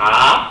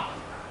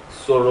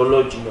 sọ̀rọ̀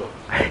lójú náà.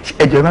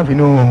 ẹ jọ̀ọ́ má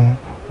bínú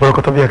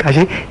bọ́rọ̀kọ́tọ́ bí ẹ̀ka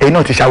ṣe ẹ̀yin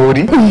náà ti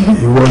ṣàwórí.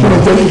 ìwọ náà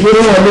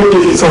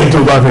sọ tó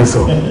bá fẹ́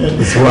sọ.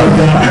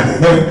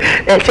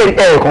 ẹ ṣe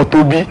ẹ̀ẹ̀kan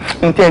tóbi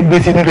ní tẹ́ ẹ gbé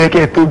sínú rẹ̀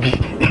kẹ́ ẹ tóbi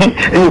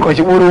ẹ̀yin kan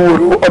ṣe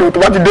wórówóró ọ̀rọ̀ tó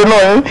bá ti dé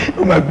náà yín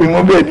ó máa gbé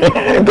wọn bẹ́ẹ̀ ni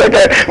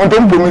tẹ́kẹ́ mo tó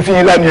ń bomi sí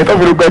yín lánìí ẹ̀ tó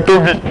fi rò pé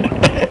tóbi.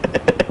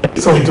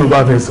 sọ tó bá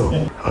fẹ́ sọ.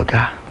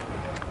 ọ̀gá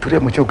torí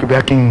ẹ̀ mo ṣe òkè bí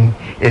a kí n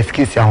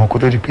ẹ̀skíìsì àwọn kó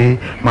tó di pé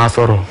máa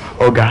sọ̀rọ̀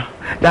ọ̀gá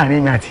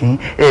láàrin mi àti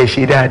ẹ̀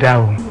ṣe dáadáa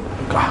o.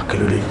 kí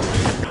ló dé.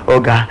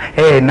 ọ̀gá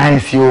ẹ̀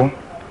náìsí o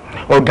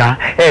ọ̀gá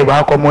ẹ wà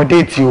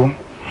accommodate o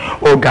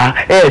ọ̀gá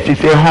ẹ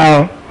fìfẹ́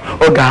hàn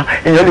ọ̀gá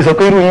èèyàn lè sọ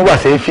pé irú yín wà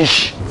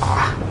selfish.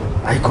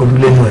 àìkọlù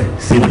lẹ́nu ẹ̀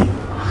síbi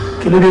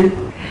kí ló dé.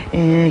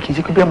 kì í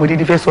ṣe pé bẹ́ẹ̀ mo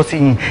dídí fẹ́ sọ sí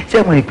yín ṣé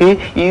ẹ mọ̀ pé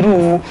irú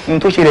ohun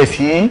tó ṣẹlẹ̀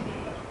sí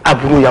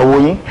àbúrò ìyàwó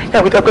yín ṣé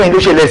àbúrò ìyàwó yín ló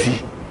ṣẹlẹ̀ sí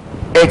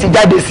ẹ ti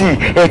jáde sí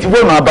ẹ ti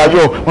wọnà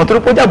àbáyọ wọn tó ló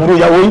pọ́jà àbúrò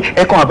ìyàwó yín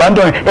ẹ kàn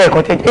abandon ẹ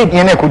kàn tẹ ẹ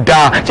ìyẹn náà kò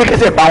dáa ṣé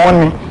kẹsẹ̀ pa wọ́n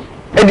ni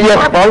ẹni yẹn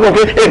pàpà wọn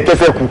pé ẹ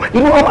tẹsẹ̀ kù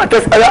inú wọn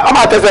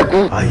máa tẹsẹ̀ kù.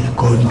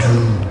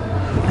 àyíkọ́jú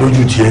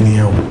lójú tiẹ̀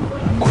nìyẹn o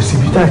kò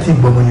síbi tá a ti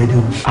gbọmọ yẹn dé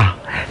o.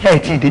 ẹ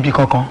ti débi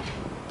kankan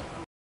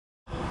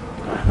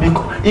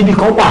ibi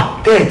kan wà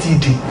tẹ́ ẹ ti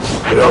dé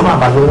ẹ̀rọ máa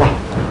bá lọ wà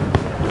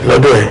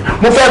lọ́dọ̀ ẹ̀.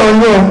 mo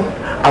fẹ́ràn yín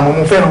o àmọ́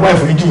mo fẹ́ràn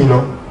wáìfù yín jù yín lọ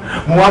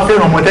mo wá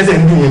fẹ́ràn ọmọ tẹ́sẹ̀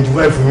ń dùn yẹn ju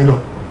wáìfù yín lọ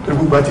torí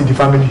gbogbo àti di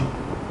family.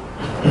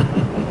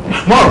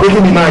 mo rò pé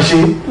kí ni máa ṣe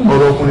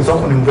ọ̀rọ̀ ọkùnrin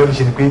sọ́kùnrin mo fẹ́ fi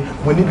ṣe ni pé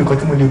mo níbi kan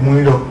tí mo lè mú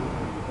yín lọ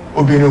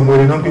obìnrin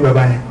òmòrè náà ń pè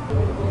bàbá yẹn.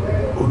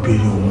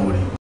 obìnrin òmòrè.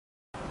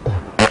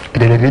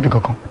 ìdẹ̀lẹ̀ débi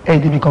kankan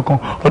ẹ̀yìn débi kankan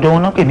ọ̀dọ̀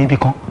wọn náà pè níbi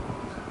kan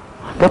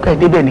lọ́kàn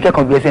débẹ̀ ní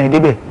kẹ́kọ̀ọ́ gbé ẹsẹ̀ yẹn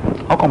débẹ̀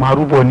ọkàn máa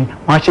rúbọ ni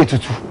wọ́n á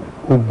ṣètùtù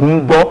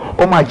ògùn gbọ́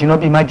ó máa jiná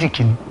bíi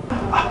májíìkì ni.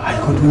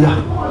 àìkọ́dún yá.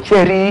 ṣé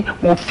ẹ rí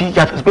mo fi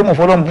yàtọ̀ sí pé mo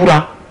fọlọ́ ń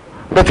búra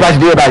bẹ́ẹ̀ tí wàá ti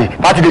dé báyìí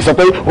láti lè sọ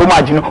pé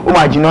ó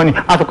máa jiná ni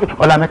á sọ pé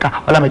ọlá mẹ́ka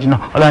ọlá mẹ́jìnà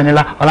ọlá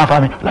ẹnìlá ọlá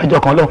fami ọlá ìjọ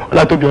kan ọlọ́run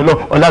ọlá tóbi ọlọ́run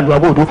ọlá àdúrà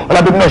bòdó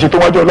ọlá bíbí náà ṣe tó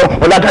wájú ọlọ́run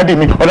ọlá dáàdì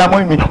mi ọlá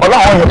mọ́mí mi ọlá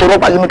àwọn èèyàn tó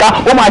rọ́pàá yìí mi ká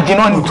ó máa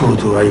jiná ni. tó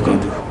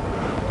àìkọ́dún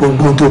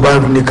gbogbo tó bá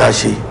ní ká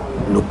ṣe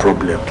no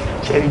problem.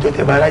 ṣe ìjọ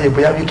tẹ bá ráyè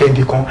bóyá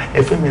wíkẹ́ndì kan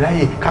ẹ fẹ́ mi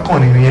ráyè kákan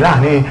rìnrìn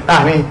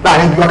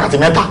láàrin bí wákàtí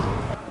mẹ́ta.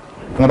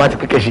 wọn bá ti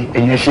pín kẹ̀sì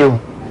ẹ̀yìn ẹ̀ṣẹ́ o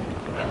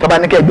tó bá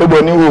ní kẹ́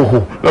gbẹ́gbọ́ ní òhò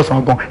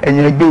lọ́sàn-án gan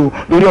ẹ̀yìn ẹgbẹ́ o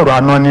lórí ọ̀rọ̀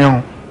àná ni o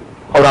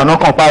ọ̀rọ̀ àná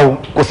kan pa o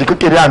kò sí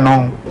kékeré àná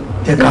o.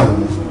 jẹ́ ká wò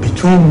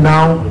between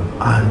now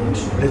and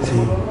let's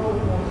say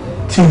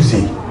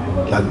Tuesday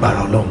lágbára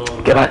ọlọ́run.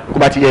 kẹ́ra kó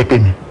bá ti yẹ pé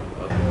mi.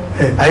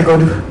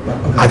 àìkọ́dún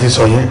àti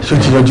sọ yẹn ṣó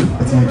ti yanjú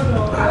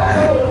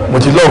mo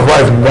ti love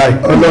wife mi báyìí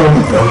ọlọ́run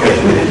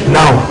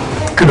now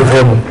kí ló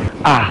fẹ́ mu.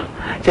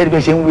 ṣé ẹni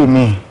bẹ́ẹ̀ ṣe ń wé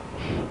mi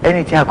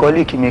ẹni tí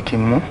akọ́lé kìíní kì í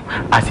mú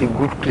as a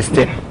good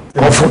Christian.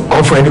 kọ́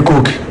fún ẹni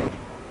kóòkì.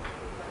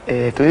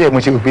 torí ẹ̀ mo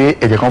ṣe rò pé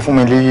ẹ̀jẹ̀ kan fún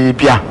mi lé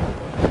bíà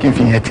kí n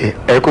fi yẹn tẹ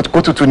kó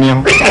tutù ni o.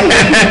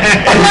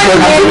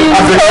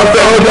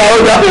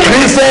 ọjà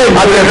Christian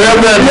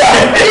àtẹ̀rẹ́mẹ̀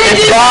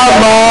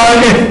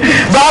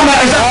báàmọ̀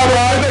ẹ̀ sáà.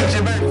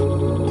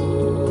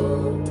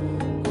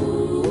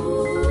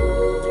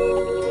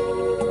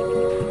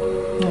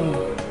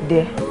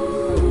 Dear,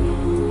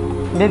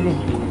 baby.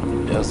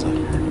 Yes, sir.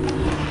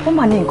 Ó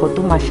mà ní nǹkan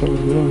tó máa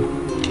ṣẹlẹ̀ lẹ́yìn.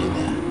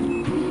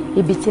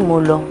 Ibi tí mo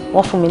lọ,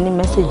 wọ́n fún mi ní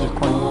mẹ́sẹ̀jì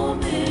kan ni.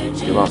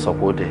 Ṣé máa sọ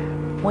pé ó dé?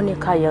 Wọ́n ní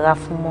ká yẹra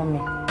fún mọ́mi.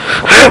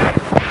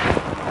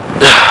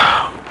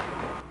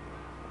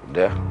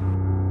 Dẹ́,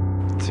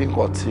 tí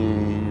nǹkan tí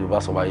o bá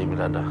sọ bá yé mi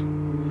dáadáa,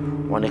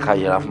 wọ́n ní ká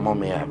yẹra fún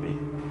mọ́mi àbí?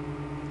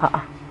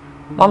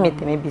 Mọ́mi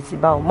tèmi bíi ti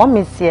báwo,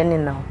 mọ́mi sí ẹni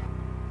náà.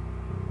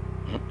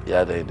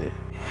 Ìyá Dẹ́yìndé.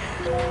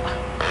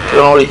 Kí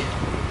ló ń rí?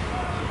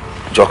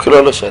 Jọ kí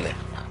ló ló ṣẹlẹ̀?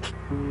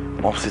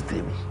 Mọ́ sí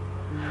tèmi.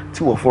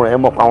 Tí wọ́n fúnra ẹ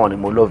mọ̀ pé àwọn ni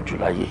mo love jù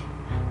láyé.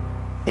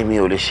 Èmi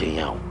ò lè ṣe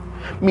ìyẹn o.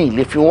 Mi ì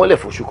lè fi wọ́n lẹ̀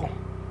fóṣù kan.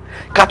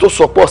 Ká tó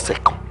sọ pé ọ̀sẹ̀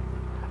kan.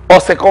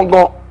 Ọ̀sẹ̀ kan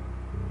gan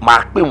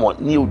máa pè wọ́n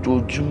ní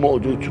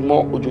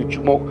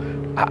ojoojúmọ́.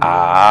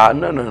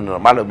 No,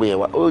 má lọ gbé yẹn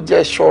wá. Ó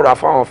jẹ́ ṣọ́ra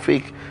fún àwọn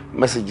fake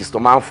messages tó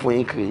máa ń fún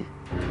yín kiri.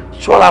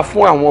 Ṣọ́ra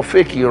fún àwọn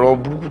fake ìran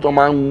burúkú tó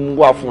máa ń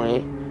wá fún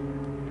yín.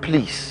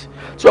 Please.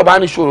 Tí o bá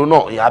ní ṣòro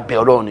náà ìyá bẹ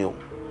Ọlọ́run ni o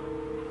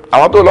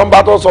àwọn tó lọ ń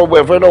bá tó sọ gbọ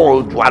ẹfẹ náà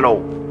wọn jù wá lọ o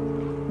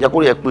jẹ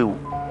kó yẹ pé o.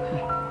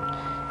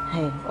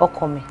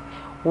 ọkọ mi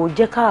ò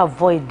jẹ́ ká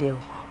avoid ẹ o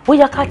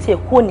bóyá ká tiẹ̀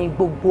kúrò ní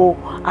gbogbo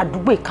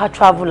àdúgbò ká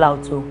travel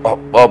out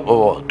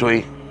o.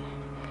 tóyè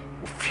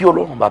fi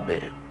Ọlọ́run bá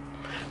bẹ̀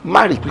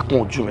má rí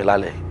pípọ́n ojú mi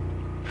lálẹ́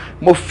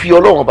mo fi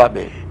Ọlọ́run bá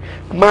bẹ̀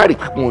má rí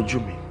pípọ́n ojú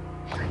mi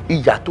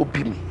ìyá tó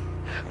bí mi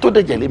tó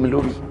dẹ̀jẹ̀ lé mi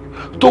lórí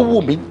tó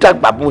wù mí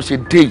dàgbà bí mo ṣe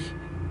dé yìí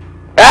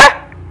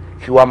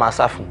kí wàá máa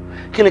sá fún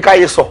kí ni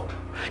káyé sọ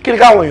kí ni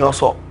káwọn èèyàn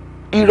sọ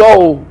irọ́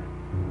o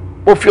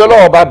mo fi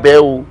ọlọ́wọ́ bá bẹ́ẹ̀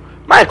o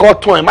máì kan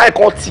tún ẹ̀ máì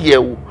kan tiẹ̀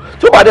o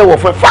tí ó bá dẹ̀ wọ̀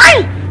fún ẹ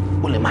fáìn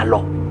o lè máa lọ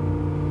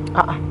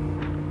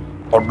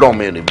ọdún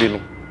mi ò ní bínú.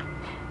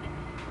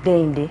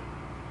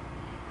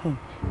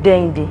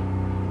 Dẹ́yìndé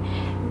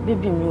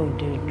bébí mi ò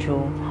dé jọ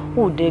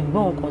ò dé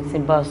gbọ́ nǹkan tí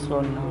bá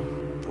sọ náà.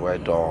 well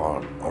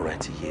done ọ̀rọ̀ ẹ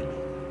ti yé mi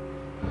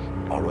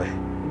ọ̀rọ̀ ẹ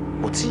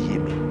ó ti yé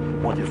mi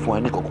wọ́n ti fún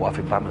ẹ ní kọ̀kọ́ wá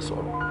fi bá mi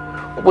sọ̀rọ̀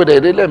ó gbọ́dọ̀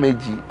èdè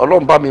lẹ́ẹ̀mejì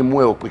ọlọ́run bá mi mú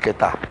ẹ òpin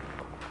kẹta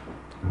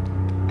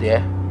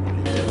díẹ̀.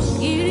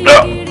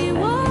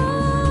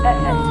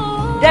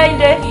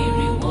 Dẹ́yìndé.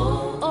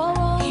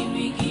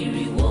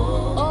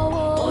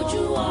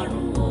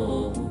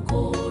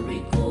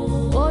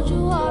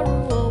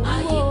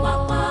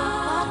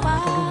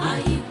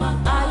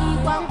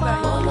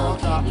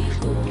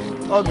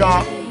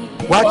 Ọ̀gá.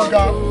 What?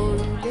 Ọ̀gá.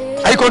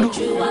 Ayikodu.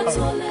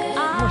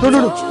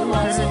 No.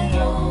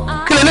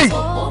 Kí lélẹ́yìí?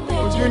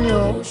 Ojú ni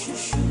o.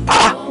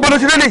 Gbọ́dọ̀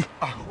ti lélẹ́yìí.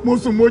 Mo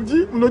sùn mo jí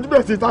mo lójú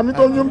bẹ̀rẹ̀ sí ta mi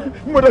tó ń yún mi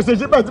bí mo dẹ̀ ṣe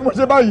bẹ́ẹ̀ tí mo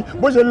ṣe báyìí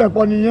bó ṣe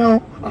lẹ̀pọ̀ nìyẹn o.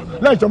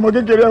 Láìsí ọmọ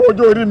kékeré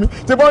ojú orí mi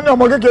tí wọ́n ní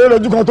ọmọ kékeré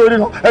lójú kan tó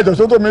ríran ẹ̀jọ̀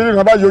sótó mi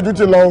ríran báyìí ojú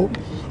ti lọ o.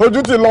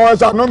 Ojú ti lọ ẹ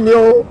ṣàánú mi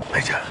o.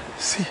 Ẹja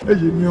sí.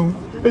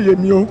 Èyè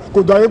mi o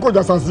kò jọ ayé kò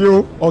jà sàsí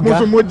o. Mo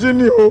sùn mo jí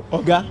ni o.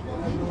 Ọ̀gá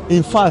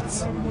in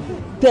fact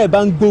tẹ́ ẹ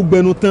bá ń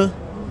gbógbẹnu tán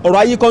ọ̀rọ̀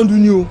ayé kan dún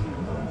ní o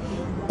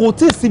kò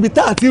tí ì síbi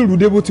tá àti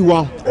ìrùdé bó ti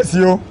wà. ẹ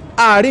sí o.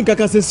 àárín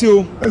kankan ṣe sí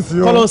o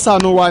kọ́lọ́ ń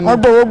sànú wa ni. wọ́n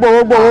gbowó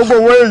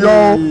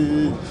èèyàn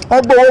o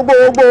wọ́n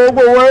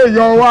gbowó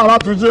èèyàn o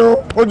alátúnṣe o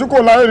ojú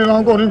kò láyé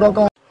ìrìnà kò ní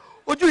kankan.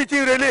 ojú yìí ti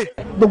ń relé.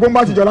 gbogbo ń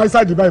bá ti jọ láì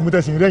sáìdì báyìí mo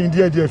tẹ̀sí rẹ́yìn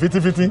díẹ̀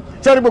fitifiti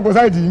ṣé ní gbogbo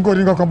sáìdì yìí kò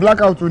ní kankan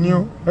blackout ni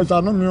o ẹ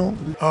ṣàánú mi o.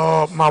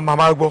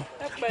 màmá gbọ́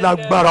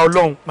lágbára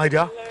ọlọ́run my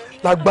dear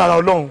lágbára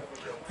ọlọ́run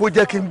ó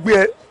jẹ́ kí n gbé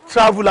ẹ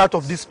travel out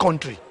of this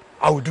country.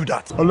 I will do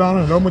that.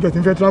 Ọlọ́run ìlọ́wọ́ mo tẹ̀ tí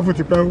ń fẹ́ travel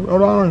ti pẹ́ o.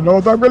 Ọlọ́run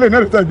ìlọ́wọ́ tó gbélé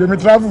náà lè tẹ̀ gbé mi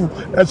travel.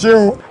 Ẹ ṣé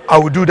o. I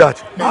will do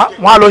that.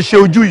 Wọ́n á lọ ṣe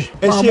ojú yìí.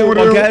 Ẹ ṣé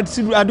ọ̀gá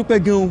adúpẹ́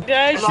gan o.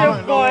 Ẹ ṣé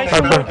gan ẹ ṣé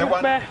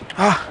dúpẹ́.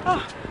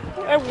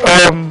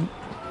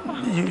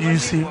 You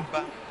see,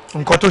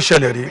 nǹkan tó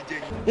ṣẹlẹ̀ rí.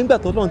 Nígbà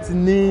tó lọ́n ti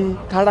ní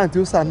káràǹtì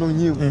ó ṣàánú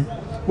yín o.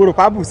 Mo rò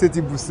pa bùṣe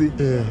ti bùṣe.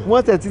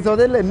 Wọ́n tẹ̀ ti sọ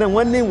tẹ́lẹ̀ náà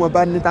wọ́n ní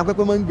ìwọ̀nba ní ta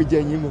pẹ́pẹ́ máa ń gbèjẹ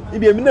yín mọ́.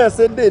 Ibi èmi náà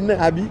ṣe dé náà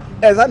àbí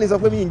ẹ̀ sáà ní sọ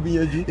pé mi ì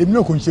gbìyànjú. Èmi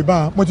náà kò ń ṣe bá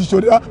a mo ti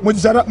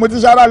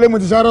ṣara lé mo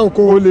ti ṣara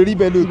oko. O lè rí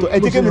bẹ́ẹ̀ lóòótọ́ ẹ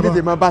jẹ́ kí mi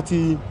tètè máa bá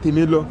ti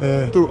tèmi lọ.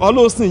 Tó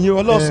ọlọ́sìn yín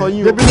ọlọ́sọ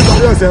yín o. Débi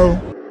nítorí ọ̀sẹ̀ o.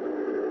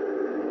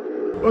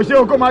 O ṣé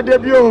o kó máa dé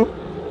bí o.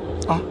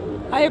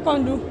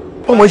 Ayékọ́ndú.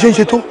 Ọmọ iṣẹ́ ń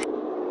ṣe tó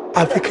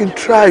àfi kí n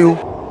try o.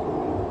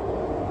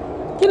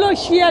 Kí ló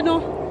ṣí ẹ náà?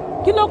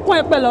 Kí ló kún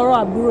ẹ pẹ̀lú ọ̀rọ̀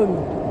àbúrò mi?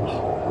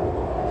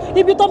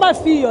 Ibi tó bá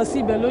fi iyọ̀ sí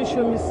ibẹ̀ ló ń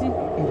ṣomi sí.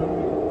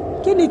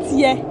 Kí ni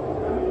tiẹ̀?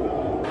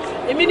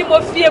 Èmi ni mo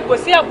fi egbò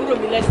sí àbúrò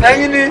mi lẹ́sẹ̀.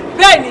 Ẹ̀yin ni.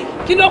 Bẹ́ẹ̀ ni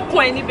kí ló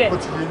kún ẹ níbẹ̀?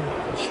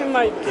 Ṣé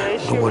máa jẹ́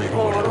ṣe fún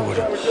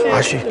ọ?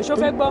 Ṣé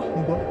fẹ́ gbọ́?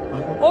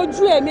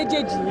 Ojú ẹ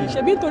méjèèjì yẹn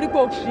ṣebí nítorí pé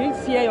o kì í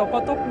fi ẹyọ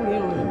kan tó kù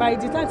ríran ní báyìí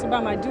díẹ̀ tí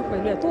bá máa dín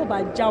pẹ̀lú ẹ̀ tó o bá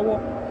jáwọ́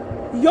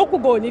ìyókù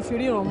bò ní fi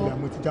ríran mọ́.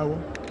 Mo ti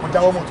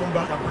jáwọ́ mo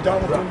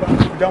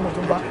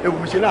tún bá ewu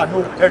mi ṣe láàánú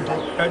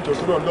ẹjọ́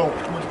sórí Ọlọ́run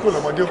mo ti kúrò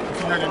lọ́mọdé òkú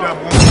tí yẹn lè dá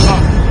mọ́.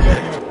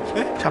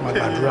 Ṣá máa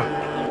gbàdúrà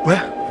wẹ́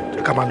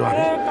ká máa lọ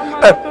àbí.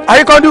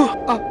 Ayékọ́ndú.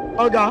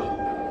 Ọ̀gá.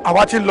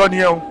 Àwa ti ń lọ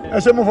nìyẹn o. Ẹ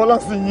ṣé mo fọlọ́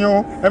sí yín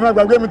o ẹ má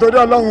gbàgbé mi torí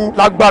Ọlọ́run.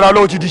 Lágbára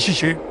Ọlọ́run ti di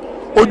ṣíṣe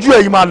ojú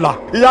ẹ̀yin máa là.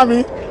 Ìyá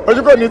mi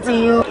ojú kò ní ti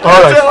yín o.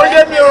 Alright. Ó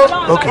yé mi o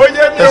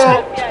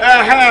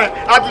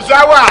àtúnṣe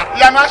wà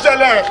ìyá máa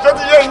ṣẹlẹ̀ tó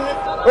ti yé yín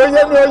ó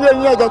yé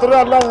yín ẹ̀jọ̀ torí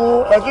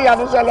Ọlọ́run ẹ̀ kí ìyá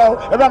mi ṣẹlẹ̀ o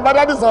ẹ bá ń bá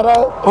dádì sọ̀rọ̀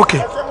o. Ok.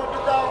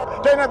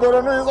 lẹ́yìn náà bẹ̀rẹ̀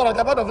onú yín sọ̀rọ̀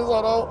kẹ́fọ́dọ̀ fi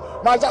sọ̀rọ̀ o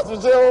máa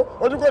ṣàtúnṣe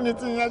o ojú kò ní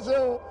ti yín ẹ ṣé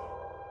o.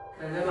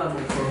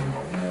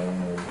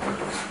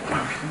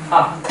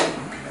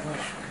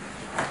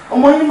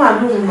 Ọmọ yín máa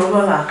lóhùn lọ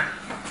lọ́la.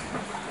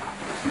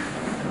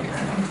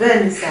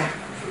 Bẹ́ẹ̀ ni sà.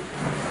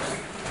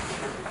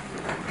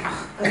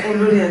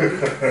 Olórí ẹ̀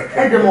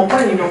ẹ̀dẹ̀ mọ̀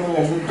báyìí lọ́mọ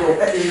ọ̀hún jọ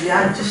èyí á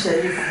jíṣẹ́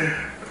yín fún.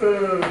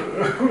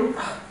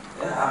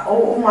 Ó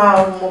máa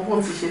mọ bó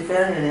ti ṣe fẹ́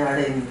rìnrìn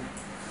ààrẹ ni.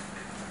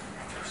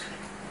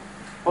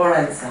 All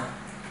right sir.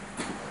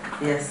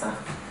 Yes sir.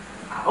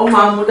 Ó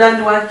máa mú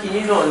dání wá kí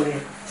yín náà ni.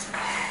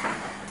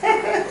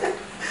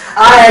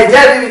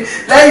 Ẹ̀jẹ̀ mi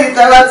lẹ́yìn tí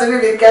a bá ti rí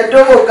mi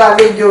kẹ́dọ́wò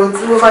kàlejò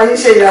tí mo máa ń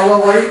ṣe ìyàwó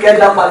ọmọ yín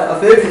kẹ́dá padà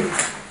bẹ́ẹ̀ mi.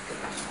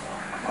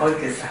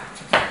 Okay sir.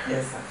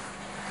 Yes sir.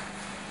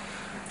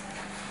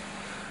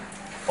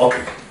 Ok,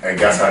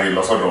 ẹ̀gá sáré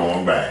lọ sọ́dọ̀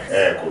wọn gbà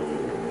ẹ̀ kò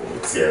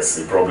tiẹ̀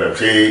sí problem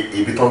ṣé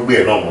ibi tó ń gbé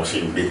ẹ̀ náà wọ́n ṣe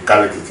ń gbé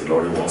kálí tètè lọ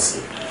rí wọn sí.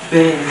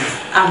 Bẹ́ẹ̀ni,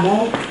 àmọ́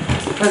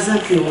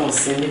presently wọn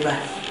sí ní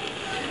báyìí.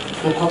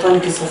 Nǹkan tó ní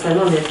kí sọ fẹ́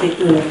náà ni pé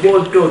n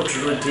gbọ́dọ̀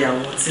dúró de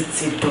àwọn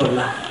títí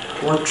dọ́là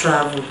wọ́n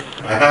travel.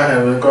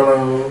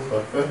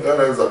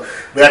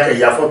 Bí a kẹ́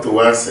ya fọ́tò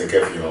wá sí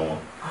kẹ́ fi hàn wọn.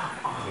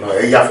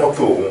 Ẹ ya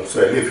fọ́tò òun sọ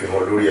ẹ lè fi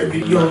hàn lórí ẹbí.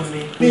 Yọ̀mí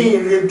mi ì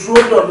lè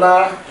dúró dọ́là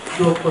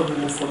yọ ọkọ mi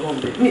mo fọlọ́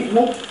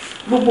bẹ́ẹ̀.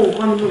 gbogbo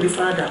nǹkan ni mo lè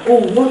farada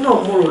òun náà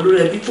mo rò lórí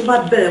ẹbí tó bá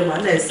bẹ̀rẹ̀ wà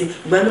náà sí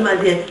ìgbà ló máa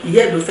dé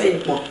ìyá ẹ̀ ló fẹ́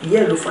ìpọ̀n ìyá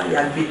ẹ̀ ló fà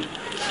yà gbé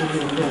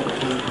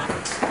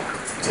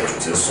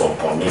ti sọ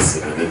kan ní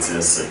ìsinmi létí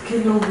ń sìn. kí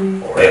ló wí.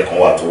 ọ̀rẹ́ kan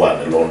wà tó wà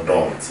ní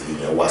London tí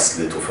ìyẹn wá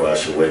sílé tó fẹ́ wá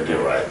ṣe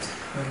wedding right.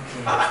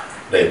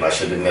 lẹ́yìn bá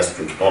ṣe dé next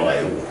week náà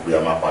láyé wò bí a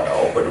máa padà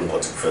ọ pẹ̀lú nǹkan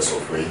tí mo fẹ́ sọ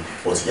fún yín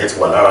ó ti yẹn ti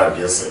wà lára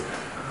díẹ̀ sìn.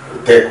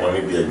 òtẹ́ kan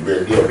níbi ẹgbẹ́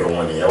ní ọ̀dọ̀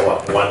wọn nìyẹn wà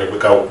wọ́n á ní pé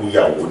ká kú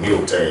ìyàwó ní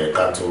òtẹ́ yẹn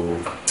ká tó.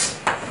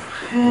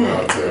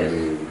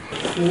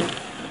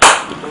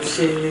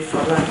 ṣe ní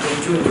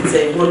Fọlákẹ́jú tẹ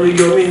ìwọ ló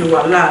yọ mí ní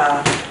wàhálà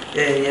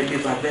ẹbí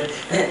bàbá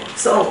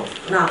so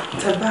now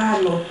tẹ bá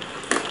lọ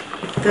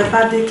tẹ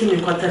bá dé kí ni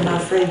nǹkan tẹ máa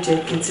fẹ́ jẹ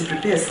kí n ti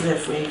prepare sílẹ̀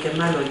fún yín kẹ́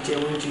má lọ jẹ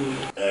oúnjẹ yìí.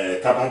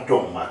 tábà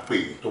dọ̀hún máa pè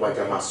é tó bá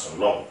já máa sùn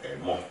lọ́hùn ẹ̀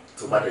mọ́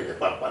tó bá dẹ̀ jẹ́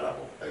pàápàá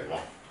làbọ̀ ẹ̀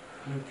mọ́.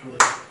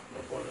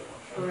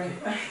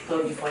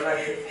 tọ́jú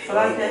Fọlákẹ́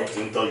Fọlákẹ́ tí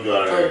ń tọ́jú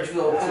ara rẹ̀ tọ́jú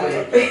ọkọ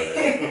ẹ̀.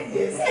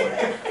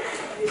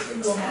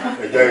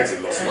 ẹjọ́ yìí ti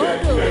lọ sí ilé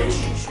ìgbẹ́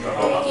lóṣù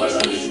bàbá máa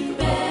padà lè ṣe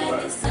tó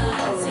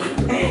bá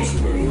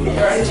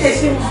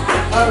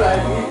wà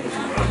báyìí.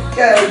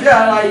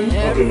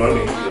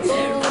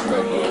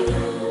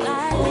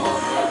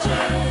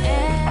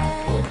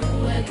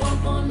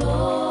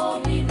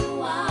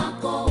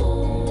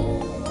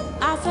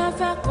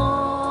 afẹ́fẹ́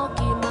kan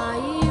kì máa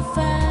yí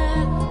fẹ́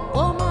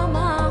ó má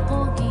máa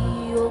kan kì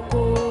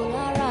oko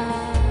lára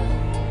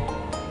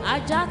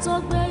ajá tó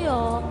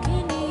gbéyọ̀ kí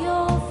ni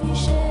yóò fi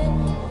ṣe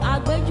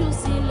àgbéjù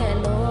sílẹ̀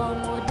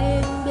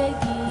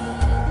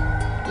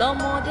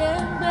lọ́mọdé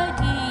ń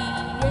gbégi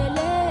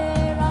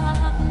eléra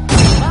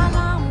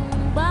bálámù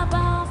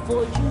bàbá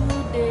fojú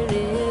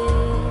dèrè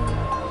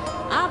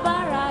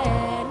abára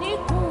ẹ̀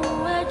níkùn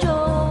ẹjọ́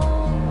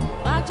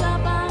bájá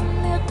bá ń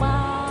lépa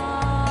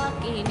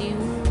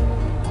kìnìún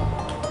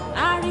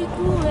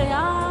àríkú ẹ̀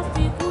á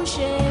fi kú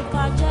ṣe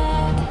bàjẹ́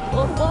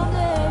òpó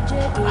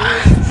méje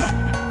dòṣù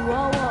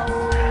ọwọ́ o.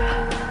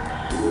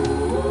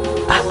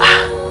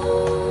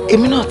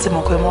 èmi náà ti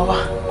mọ̀ pé mo wá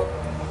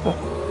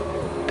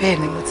bẹ́ẹ̀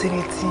ni mo ti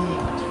ní tí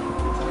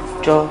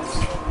jọ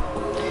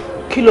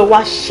kí ló wá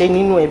ṣe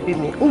nínú ẹbí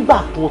mi nígbà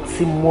tó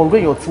ti mọ orí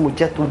èèyàn tí mo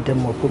jẹ́ tó dẹ̀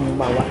mọ̀ pé mo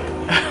máa wá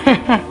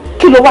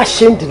kí ló wá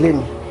ṣe ń dìlé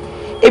mi.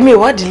 èmi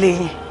ìwádìí lè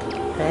yín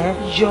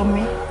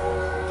Yọmí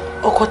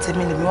ọkọ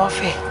tèmi lèmi wá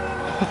fẹ́.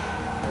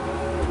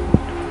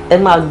 ẹ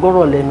máa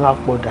gbọ́rọ̀ lẹ́nu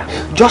àpọ̀dà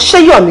jọ ṣé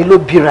Yọmí ló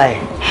bíra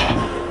ẹ̀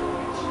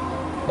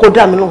kó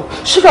dá mi lóhùn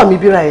ṣé Yọmí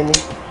bíra ẹ̀ ni.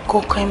 kò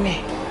kàn mí.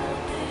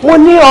 mo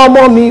ní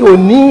ọmọ mi ò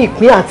ní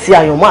ìpín àti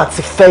àyànmọ́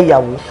àti fẹ́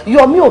ìyàwó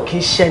Yọmí ò kì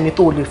í ṣe ẹni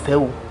tó lè fẹ́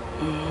o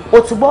o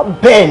ti gbọ́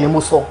bẹ́ẹ̀ ni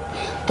mo sọ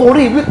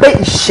torí wípé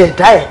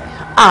ìṣẹ̀dá ẹ̀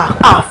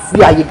á fi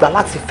àyè gbà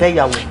láti fẹ́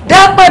ìyàwó. dá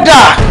padà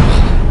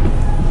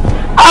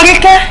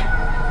Àríkẹ́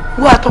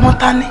wo àtọmọ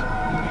ta ni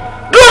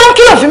dúró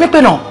kí ló fi mí pè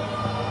náà.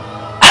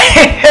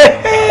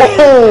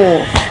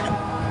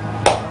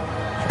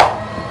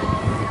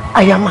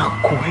 àyà máa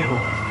kó ẹ o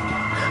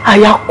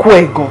àyà kó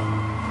ẹ gan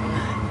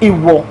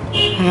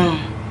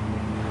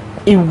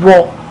ìwọ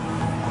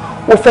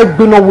o fẹ́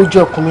gbéná wojú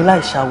ọkùnrin mi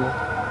láì ṣàwọ̀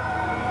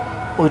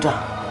ó dà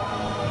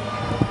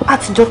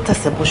àtijọ́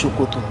tẹ̀sẹ̀ bọ́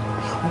ṣòkòtò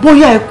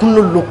bóyá ẹkún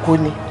ló lóko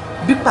ni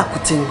bí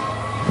pàkúté ni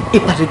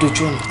ìpàdé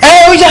dojú ni. ẹ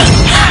ó yá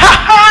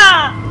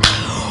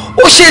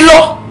ó ṣe lọ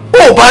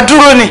ó bá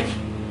dúró ni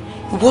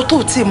ìwọ tó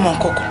ò tí ì mọ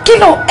nǹkan kan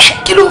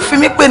kí ló fi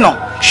mí pè náà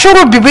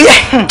ṣòro bìbí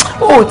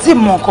ó ò tí ì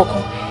mọ nǹkan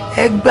kan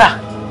ẹ gbà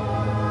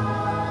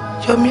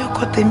Yọmí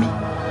ọkọ tèmi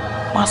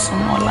máa sùn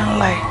mọ́ ọlá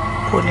ńlá ẹ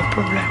kò ní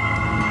problem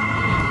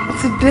mo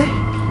ti dé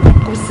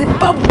kò sí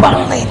bàbá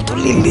ńlá ẹ tó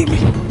lè lé mi.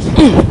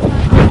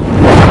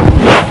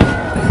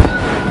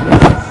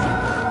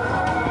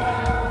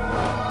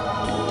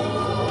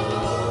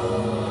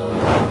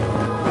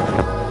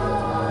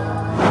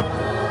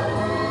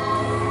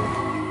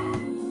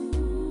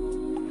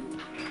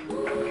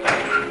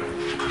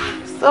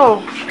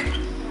 so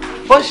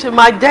bó ṣe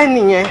máa jẹ́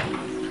nìyẹn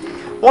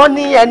wọ́n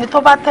ní ẹni tó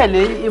bá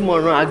tẹ̀lé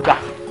ìmọ̀ràn àgbà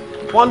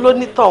wọ́n ló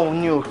ní tọ̀hún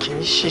ni ò kì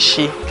í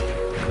ṣiṣẹ́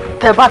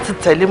tẹ́ bá ti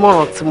tẹ̀lé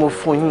ìmọ̀ràn tí mo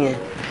fún yín yẹn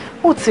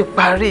ó ti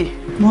parí.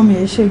 mọ́mí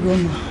ẹ ṣe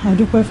gbọ́mọ̀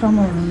àdúpẹ́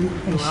fámọ̀ràn mi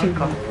ẹ ṣe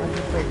gbọ́mọ̀.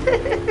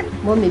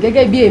 mọ́mí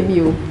gẹ́gẹ́ bí èmi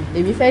o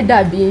èmi fẹ́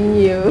dàbí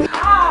yín o.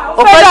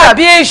 ó fẹ́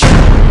dàbí èṣù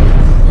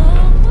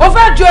ó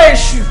fẹ́ jọ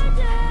èṣù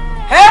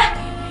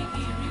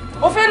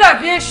ó fẹ́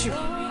dàbí èṣù.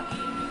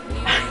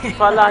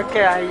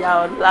 Fọlákẹ́ aya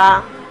ọlá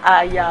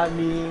aya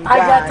mi.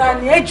 aya ta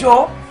ni ẹ jọ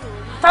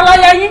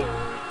táláyà yín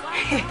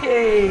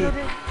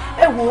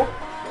ẹ wo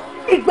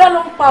ìgbà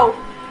ló ń pa o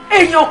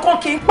èèyàn kan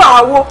kì í pa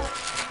àwo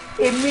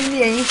èmi ni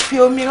ẹ̀yin fi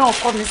omi rán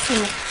ọkọ mi sí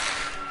mi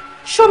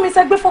ṣó mi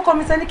sẹ gbé fọkọ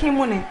mi sẹ ní kí n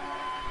mú ni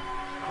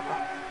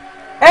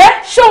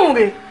ṣóhun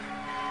rè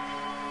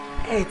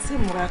ẹ tí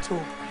múra tó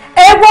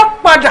ẹ wọ́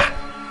padà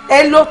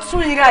ẹ lọ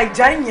tún ira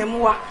ìjà ìyẹn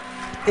mú wa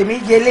èmi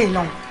yẹ eléyìí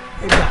náà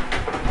ẹ gbà.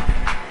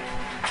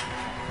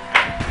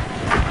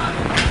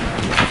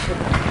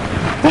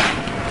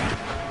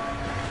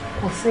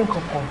 kò sí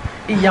nǹkan kan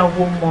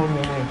ìyàwó mọ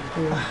mi ni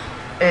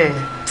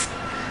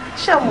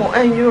ṣé mo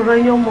ẹyin ọ̀rọ̀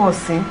ẹyin ọmọ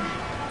ọ̀sìn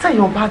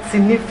téèyàn bá ti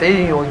nífẹ̀ẹ́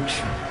èèyàn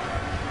jù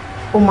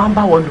ó máa ń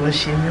báwọ̀ ló ń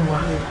ṣe mí wá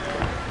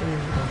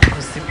kò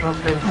sí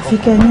problem kan. àfi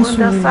kẹ́ ẹ ní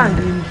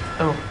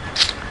sùúrù.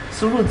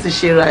 Sùúrù ti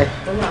ṣe ra ẹ̀.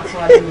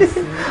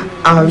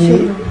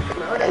 Àmín.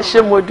 Ẹ ṣé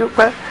mo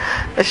dúpẹ́,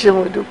 ẹ ṣé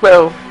mo dúpẹ́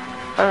o.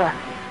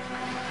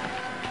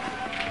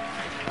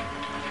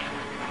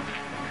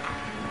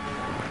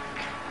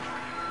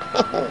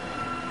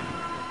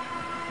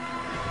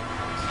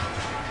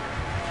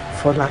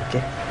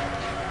 Fọlákẹ́,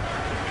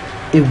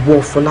 ìwọ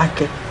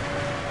Fọlákẹ́,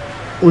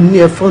 o ní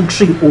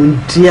ẹ̀fọ́ntì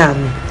òǹdí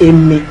àmì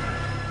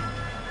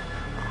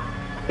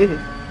èmi.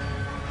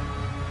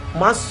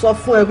 Màá sọ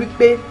fún ẹ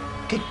wípé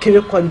kékeré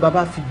kọ́ ni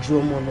bàbá fi ju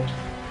ọmọ lọ.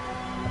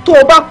 Tó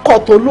o bá kọ̀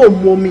tó lóò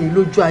mú omi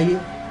lójú ayé,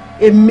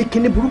 èmi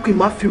kìíní burúkú yìí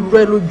máa fi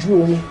rẹ́ lójú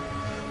oorun.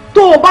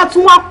 Tó o bá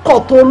tún wá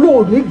kọ̀ tó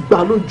lóò ní gbà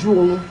lójú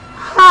oorun,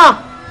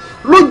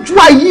 lójú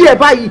ayé ẹ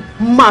báyìí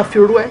máa fi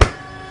rú ẹ.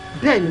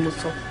 Bẹ́ẹ̀ ni mo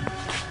sọ.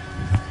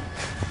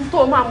 Tó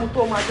o máa mú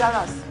tó o máa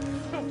dára sí.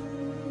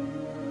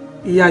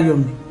 Ìyá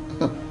Yọ̀mí,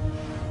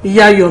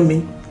 ìyá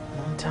Yọ̀mí,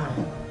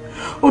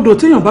 odò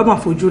téèyàn bá máa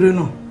fojú rí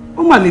náà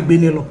ó mà lè gbé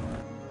ni lọ.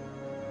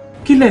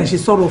 Kí lẹ̀ ń ṣe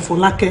sọ̀rọ̀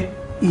Fọlákẹ́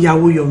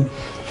ìyàwó Yọ̀mí?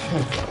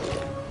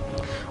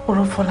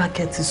 Ọ̀rọ̀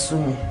Fọlákẹ́ ti sú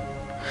mi.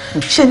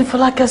 Ṣé ni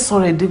Fọlákẹ́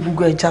sọ̀rọ̀ èdè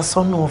gbogbo ẹja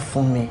sọ́nà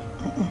fún mi?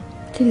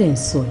 Kí lẹ̀ ń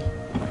sọ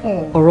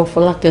yìí? Ọ̀rọ̀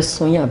Fọlákẹ́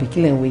sọ yín àbí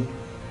kí lẹ̀ ń wé?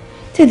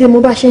 Tẹ́lẹ̀ mo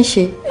bá ṣe ń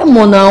ṣe ẹ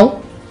mọ̀ náà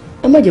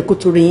ẹ má jẹ́ kó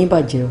torí yín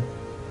bàjẹ́ o.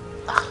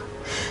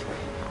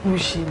 Ó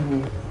ṣe mi.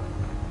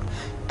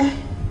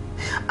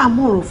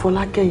 Àmọ́ ọ̀rọ̀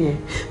Fọlákẹ́ yẹn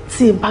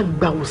tí n bá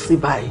gbà wò sí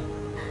báyìí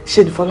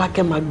ṣe ni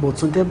Fọlákẹ́ máa gbọ̀n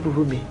tún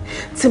dẹ́bùrú mi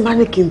tí má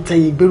ní kí n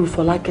tẹ̀yìn ìgbérú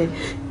Fọlákẹ́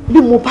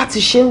bí mo bá ti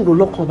ṣe ń rò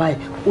lọ́kàn báyìí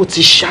ó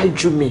ti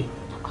ṣáájú mi.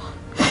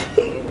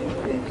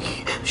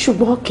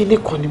 Ṣùgbọ́n kinní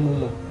kan ni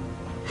mo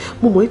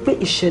mọ̀ pé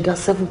ìṣẹ̀dá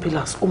 7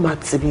 pillars ó máa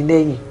tì mí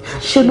lẹ́yìn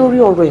ṣé lórí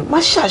ọ̀rọ̀ ẹ̀ má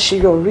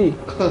ṣàṣeyọrí.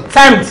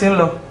 Táìmù ti ń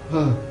lọ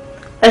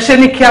ẹ ṣe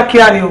ní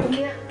kíákíá ni o.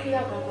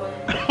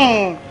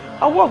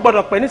 Ọwọ́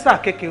gbọ́dọ̀ pẹ́ ní sáà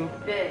kékeré o.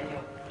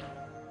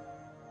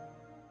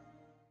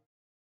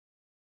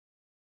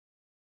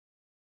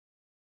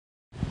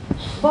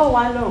 Báwo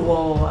wá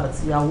lọ́rọ̀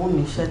àtìyàwó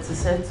mi ṣe ti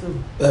ṣẹ́tù?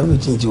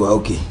 Everything ti wà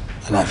okay.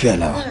 Àlàáfíà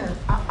la wà.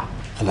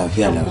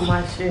 Àlàáfíà la wà. Kó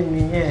máa ṣe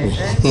nìyẹn.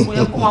 Kó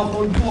yẹ kó máa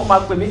fojú wọn máa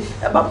pè mí.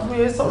 Ẹ bá kúrò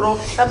yín sọ̀rọ̀.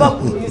 Ẹ bá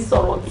kúrò yín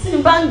sọ̀rọ̀. Tí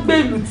n bá ń gbé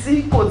ìlú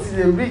tí kò ti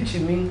lè reach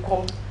mi ńkọ́.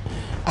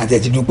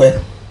 Àti dúpẹ́.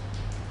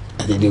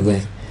 Àti dúpẹ́.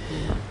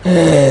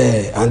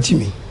 Àǹtí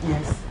mi.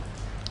 Yes.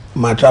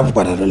 Máa travel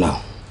padà lọ́la o.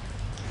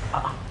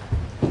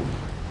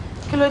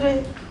 Kí ló dé?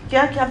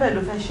 Kíákíá bẹ́ẹ̀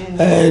ló fẹ́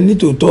ṣe ni.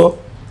 Nítòótọ́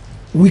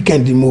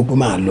weekend mo kó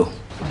máa lọ.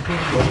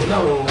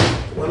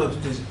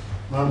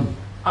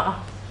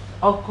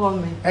 Ọkọ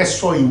mi. Ẹ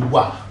sọ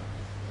ìwà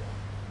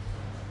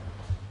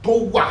tó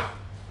wà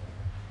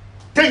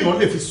téèyàn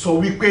lè fi sọ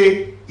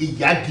wípé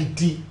ìyá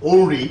gidi ó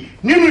ń rèé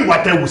nínú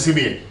ìwà tẹ́ wù sí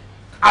mi ẹ̀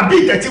àbí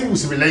ìtẹ́ tí wù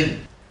sí mi lẹ́yìn.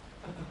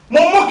 Mo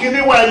mú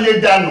kíní wá ilé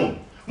dànù,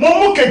 mo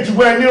mú kejì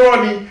wá ẹni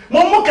rọ́ ni, mo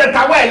mú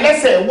kẹta wá ẹ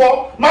lẹ́sẹ̀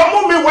wọ́, máa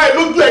mú mi wá ẹ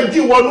lójú ẹ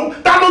jí wọnú,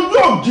 ta lójú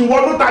ò jí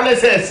wọnú ta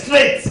lẹ́sẹ̀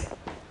straight.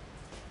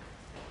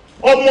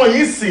 Ọmọ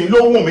yìí sìn ló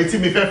wù mí tí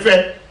mi fẹ́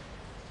fẹ́.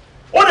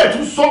 Ó lè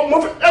tún sọ mo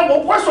fẹ́ ẹ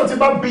wo question tí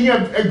bá bí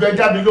yẹn ẹgbẹ́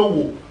jáde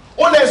lówó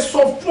ó lè sọ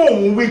fún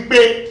òun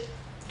wípé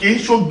kì í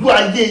ṣojú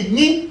ayé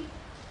yín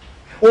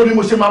ó ní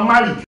mo ṣe máa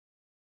marry.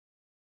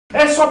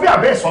 Ẹ sọ bí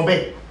àbẹ́ ẹ sọ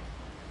bẹ́ẹ̀.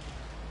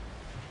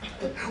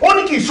 Ó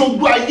ní kì í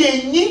ṣojú ayé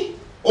yín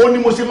ó ní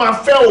mo ṣe máa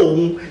fẹ́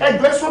òun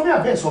ẹgbẹ́ ẹ sọ bí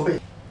àbẹ́ ẹ sọ bẹ́ẹ̀.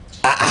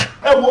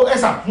 Ẹ wo ẹ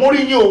sà mo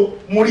rí yín o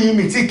mo rí yín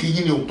mi tí kì í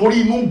yín ni o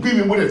torí inú ń bí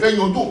mi mo lè fẹ́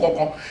yan ojú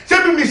kankan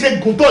ṣé bí mi ṣe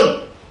gùn tó yìí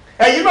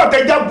ẹ̀yin náà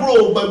tẹ́já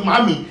búrò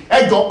màmí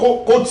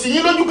ẹjọ́ kò tí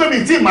yín lójú pé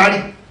mi tí màá rí.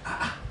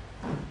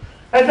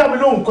 Ẹ dá mi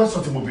lóhùn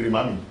question tí mo béèrè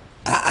màmí.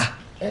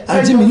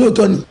 Àǹtí mi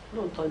lóòótọ́ ni.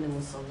 Lóòótọ́ ni mo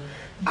sọ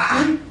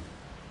bẹ́ẹ̀.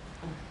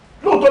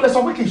 Lóòótọ́ lẹ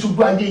sọ pé kì í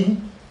ṣojú ayé yín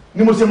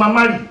ni mo ṣe máa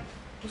má rí.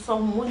 Mo sọ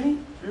mo ní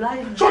láì.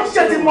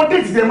 Ṣé ti mọ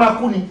déètì tẹ máa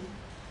kú ni?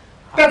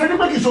 Kẹfì ní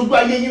pé kì í ṣojú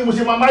ayé yín ni mo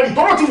ṣe máa má rí.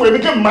 Tọ́rọ̀ ti wọ̀ èmi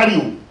kémi má rí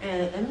o.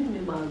 Ẹ̀mí mi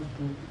máa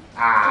gùn.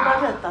 Tó bá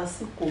dẹ̀ ta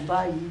sí kò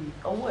báyìí,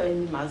 ọwọ́ ẹ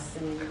ni màá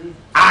sinmi rí.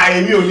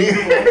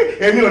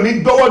 Èmi ò ní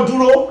gbọ́wọ́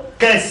dúró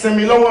kẹ́ ẹ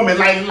sinmi lọ́wọ́ mi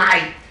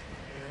láíláí.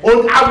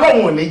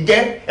 Agbọ́n ò ní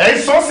jẹ́ ẹ̀ ń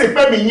sọ sí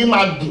pé mi yín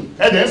máa dùn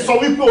ẹ̀ dẹ̀ ń sọ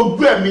wípé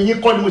ojú ẹ̀mí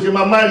yín kọ́ ni mo ṣe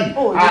máa má rí.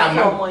 Ó lè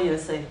fẹ́ ọmọ yẹn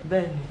sẹ́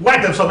bẹ́ẹ̀ ni. Why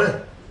tẹ̀ sọ bẹ́ẹ̀?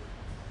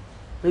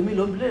 Èmi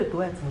ló ń bilé ètò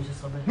ẹ̀ tí mo ṣe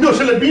sọ bẹ́ẹ̀. Mi ò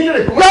ṣe lè bí ilé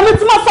rẹ̀. Yọ̀mí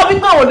tí mo sọ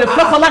wípé ò lè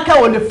fẹ́ Fọlákẹ́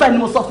ò lè fẹ́ ni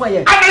mo sọ fún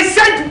ẹ. And I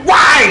said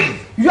why?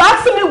 You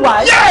asking me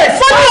why? Yes.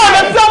 Fún mi ò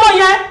lè fẹ́ ọmọ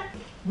yẹn.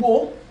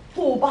 Wo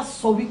tó o bá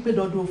sọ wípé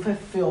dandan o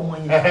fẹ́ ọmọ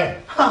yẹn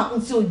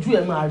n tí ojú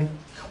ẹ máa rí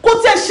kó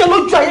tí ẹ ṣe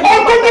lójú ayé.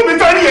 Ọdún mi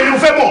fẹ́ rí yẹn ni mo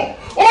fẹ́ mọ̀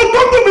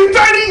ọdún mi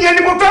fẹ́ rí yẹn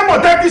ni mo fẹ́ mọ̀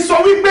tẹ́ fi sọ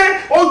wípé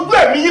ojú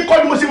ẹ̀mí yín kọ́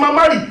ni mo ṣe máa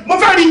má rí mo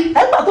fẹ́ rí.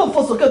 Ẹgbà tó ń fò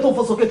sókè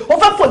o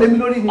fẹ́ fò lé mi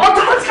lórí ni.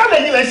 Automatically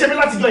ẹ̀yin lẹ ṣe mi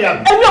láti jọ yà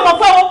mí. Èmi ọmọ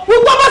fẹ́ o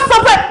wọ́n tó bá sọ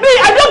fẹ́ mi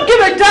I don't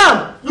give a damn.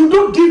 You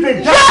don't give a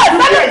damn. Yes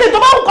anything tó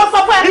bá wù kó sọ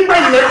fẹ́. Nígbà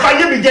yìí lè fa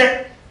ayé mi jẹ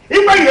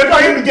nígbà yìí lè fa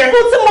ayé mi jẹ. Kò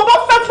tí mo bá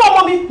fẹ́ fún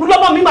ọmọ mi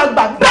lọ́mọ mi máa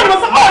gbà bẹ́ẹ̀ ló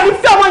fẹ́ ọ̀ ní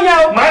fẹ́ ọmọ yẹn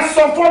o. Màá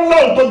sọ fún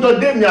Ọlọ́run tó jọ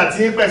dé mi àti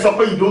yín pẹ́ sọ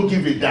pé you don't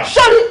give a damn.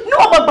 Sọ́ni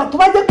níwọ̀n gbàgbà tó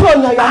bá jẹ́ pé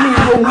ọ̀nà ìyá mi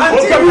ìlú òun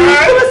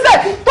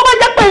tó bá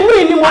jẹ́ pé inú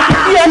ìní mo ti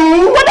fi ẹ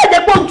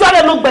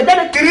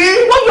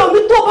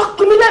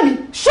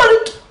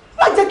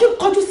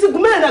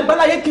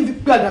ayé kí n fi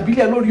pe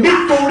àdàbílẹ̀ lórí o.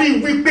 nítorí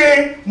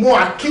wípé mo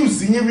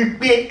accuse yín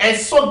wípé ẹ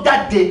sọ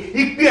jáde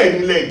wípé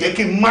ẹ̀yin lẹ jẹ́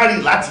kí n marry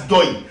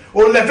látijọ́ yìí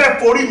o lẹ fẹ́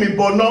forí mi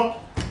bọná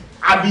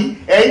àbí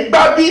ẹ̀ ń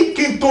gbá bí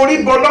kí n torí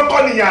bọná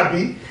kọ́ nìyẹn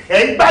àbí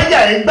ẹ̀ ń gbá yà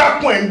ẹ̀ ń gbá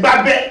kún ẹ̀ ń gbá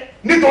bẹ́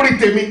nítorí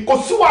tèmi kò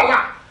sí wàhálà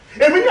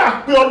èmi náà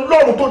pe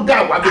ọlọ́run tó dá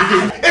àwa gbogbo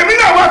èmi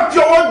náà wá fi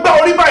ọwọ́ gbá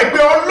orí báyìí pé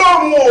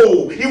ọlọ́run o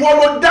ìwọ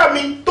ló dá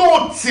mi tó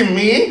tì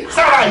mí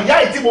sára ìyá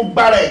yìí tí mo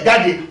gbára ẹ̀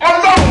jáde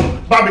ọlọ́run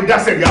bá mi dá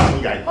sẹ̀rí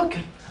àmúyá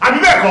yìí àbí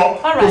bẹ́ẹ̀ kọ́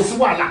kò sí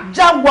wàhálà.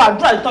 jáwọ́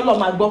àdúrà ìtọ́lọ́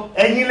máa gbọ́.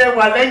 ẹ̀yin lẹ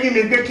wà lẹ́yìn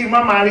mi pé kí n má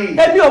máa rí i.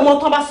 èmi ò mọ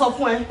tó bá sọ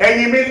fún ẹ.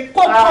 ẹ̀yin mi.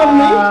 kó kọ́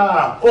mi.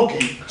 ok.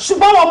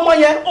 ṣùgbọ́n ọmọ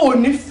yẹn ò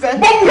ní fẹ́.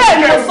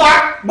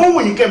 bówù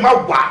yìí kẹ́ máa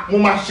wà mo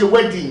máa ṣe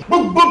wedding.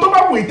 gbogbo tó bá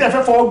wù yìí tẹ́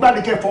fẹ́ fọwọ́ gbá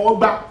ni kẹ́ fọwọ́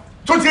gbá.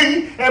 tó ti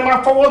yín ẹ máa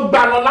fọwọ́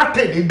gbá lọ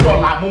látẹ̀lé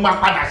dọ́là mo máa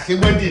padà ṣe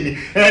wedding ni.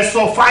 ẹ sọ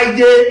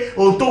fáyé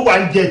ohun tó wà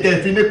ń jẹ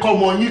tẹ̀ fi ní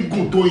kọ́mọ yín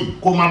gùn tó yìí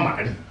kó má má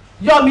rí.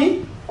 Yọ̀mí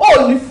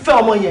ò ní fẹ́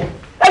ọmọ yẹn.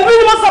 ẹbí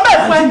ni mo sọ bẹ́ẹ̀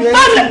fún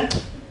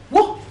ẹ.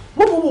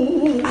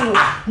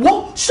 wọ́n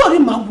sọ̀rí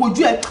máa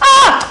wojú ẹ̀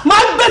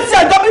máa gbé sí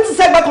ẹjọ́ bí ti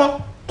sẹ́gbẹ́ kan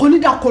kò ní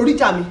dà kò rí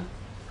jà mí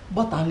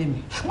bọ́tà lé mi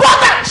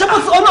bọ́tà ṣé mo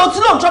sọ ọ̀nà ọtí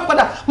náà ṣọ́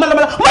padà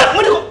mọ̀lẹ́mọ̀lẹ́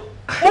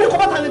mo ní kó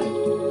bọ́tà lé mi.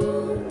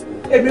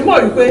 èmi mọ̀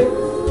wípé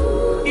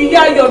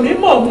ìyá Yọ̀mí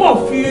mọ̀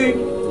fi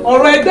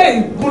ọ̀rọ̀ ẹgbẹ́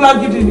ìgúnlá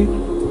gidi ni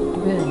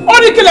ó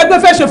ní kí lẹgbẹ́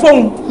fẹ́ ṣe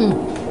fóun.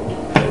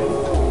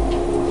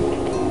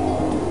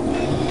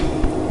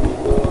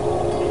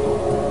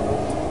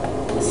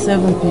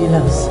 7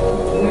 pillars.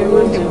 We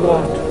rule the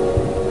world.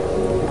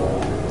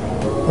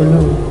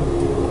 Ọlọ́run.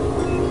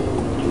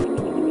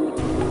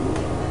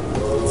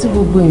 Tí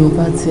gbogbo èèyàn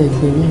bá ti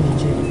ẹgbẹ̀rún mi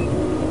jẹ,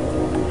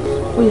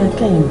 ó yẹ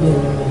kẹ́yìn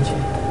gbẹ̀rún mi jẹ.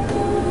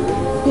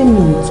 Pé mi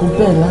ò tún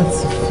bẹ́ẹ̀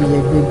láti fi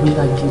ẹgbẹ́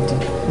gbéra gidi,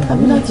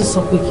 àbí láti sọ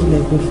pé kí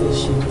lẹgbẹ́ fẹ́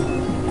ṣe.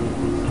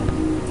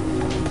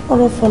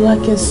 Ọ̀rọ̀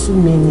Fọlákẹ́ sú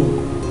mi ni.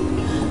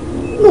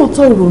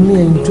 Lóòótọ́ ìrònú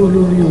ẹ̀ ń jó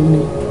lórí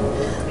omi.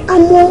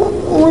 Àmọ́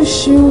wọ́n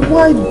ṣe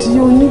wádìí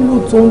onílù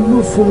tó ń lù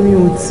fún mi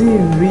ò tí ì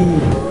rí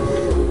i.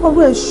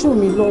 Ọwọ́ ẹ̀ ṣù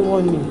mí lọ́wọ́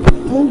ni.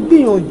 Mo ń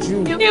gbìyànjú.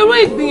 Irú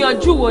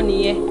ìgbìyànjú wo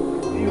nìyẹn?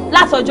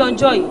 Látọjọ́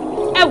ọjọ́ yìí,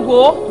 ẹ wò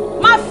ó,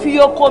 má fi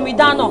oko mi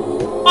dáná.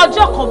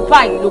 Ọjọ́ kan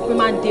báyìí ló pé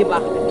máa ń dé bá.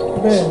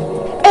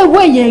 Ẹ wo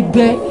ẹ̀yẹ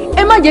ẹgbẹ́,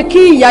 ẹ má jẹ́ kí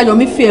ìyá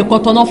Yọ̀mí fi ẹ̀kọ́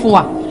tọ́ná fún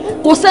wa.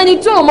 Kò sẹ́ni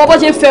tí ò mọ bó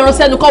ṣe fẹ́ràn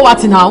sẹ́nu kọ́ wa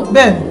tì náà.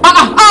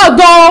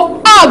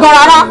 Àgọ́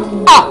rárá.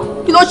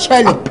 Kí ló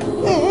ṣẹlẹ̀?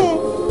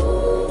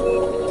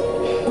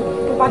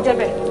 Tó bá jẹ́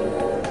bẹ́ẹ̀,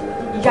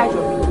 ìyá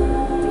Yọ̀mí,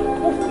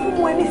 mo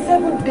fún ẹ ní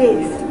 7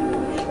 days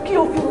kí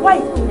o fi wá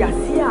ìpínyà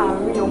sí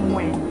àárín ọmọ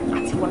ẹ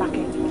àti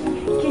Fọlákẹ́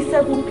kí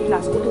 7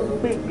 pillars kó tó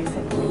gbé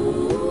ìgbésẹ̀ tó yẹ.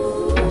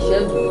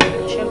 Ṣẹ́gun.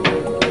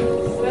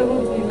 7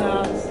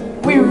 pillars.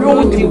 We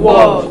rule the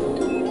world.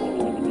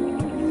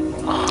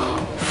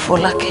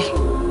 Fọlákẹ́,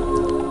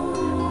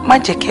 má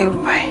jẹ́ kẹ́rù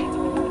báyìí.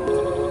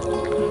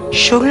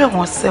 Ṣorí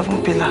àwọn 7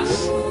 pillars,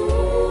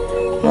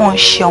 wọ́n ń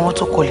ṣe àwọn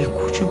tó kọ̀ lè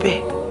kojú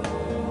bẹ́ẹ̀.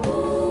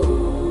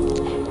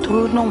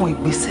 Torí náà àwọn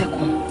ìgbésẹ̀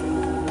kan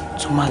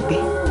tó máa gbé.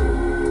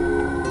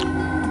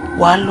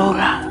 Wàá lọ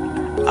ra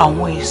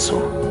àwọn èso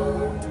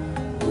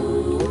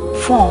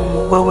fún àwọn ọmọ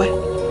wẹ́wẹ́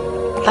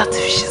láti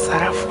fi ṣe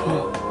sára fún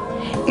wọn.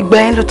 Ìgbà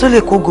yẹn ló tó lè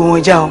kó go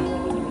wọn já o.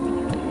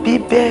 Bí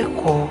bẹ́ẹ̀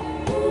kọ́,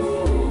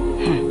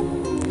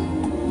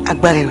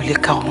 agbára ẹ̀ ò lè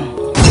ka ọ̀run.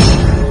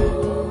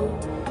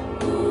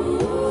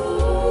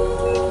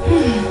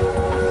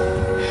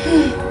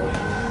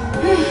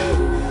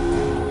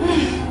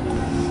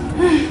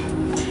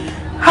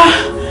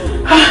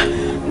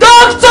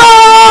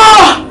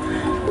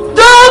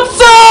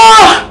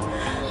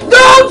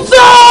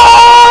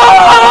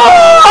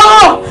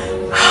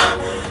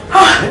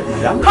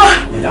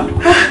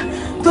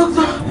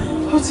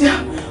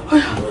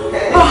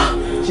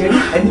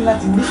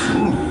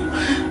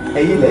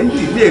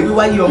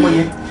 wáyé ọmọ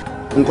yẹn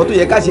nǹkan tó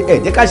yẹ ká ṣe ẹ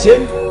jẹ́ ká ṣe.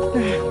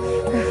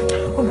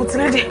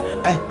 Odunlade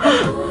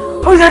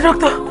ó yá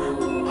dókítà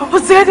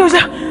Odunlade ó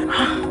yá.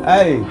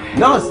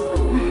 nọ́ọ̀sì.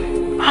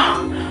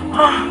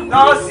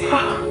 nọ́ọ̀sì.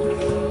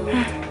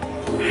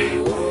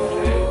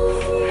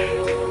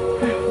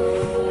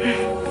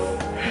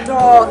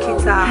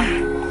 dókítà.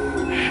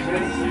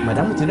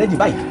 màdàmú ti rẹ́dì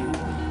báyìí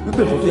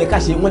wípé nǹkan tó yẹ ká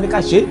ṣe wọ́n ní ká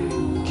ṣe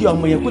kí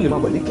ọmọ yẹn kó lè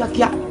máa bọ̀ ní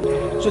kíákíá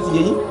ṣó ti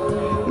yẹ yín.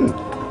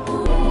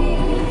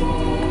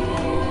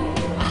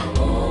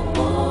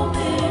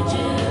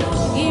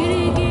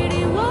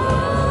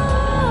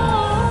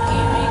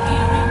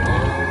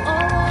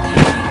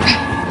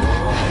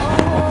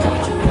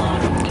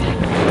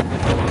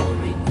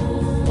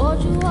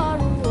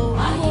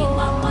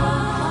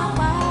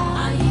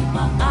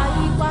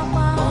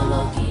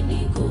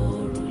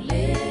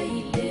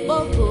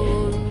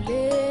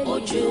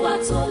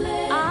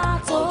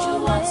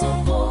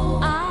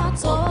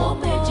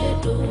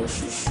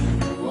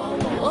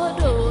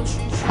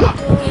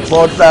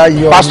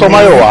 Pastor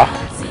Mayowa.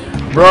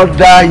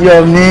 Brother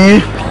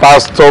Yomi.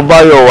 Pastor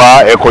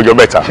Mayowa ẹ kọjọ́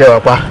mẹ́ta. Ṣé wàá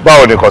pa?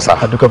 Báwo ni kò sá?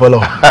 Adúpẹ́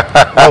fọlọ́.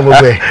 Báwo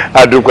gbogbo ẹ̀?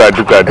 Adúpẹ́.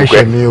 Ẹ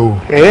ṣe mi o.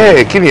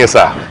 Kí ni ẹ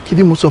sá? Kí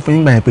ni mo sọ fún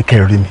yín gbà yẹn pé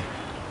kẹrin mi?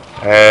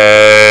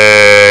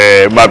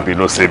 Má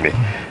bínú sí mi.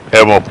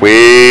 ẹ mọ̀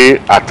pé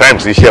at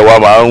times iṣẹ́ wa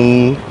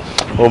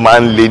máa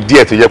ń le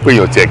díẹ̀ tó jẹ́ pé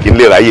èèyàn tiẹ̀ kí n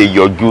lè ráyè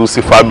yọjú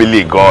sí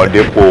family gan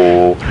dépò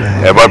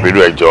ẹ má bínú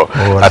ẹjọ́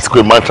àti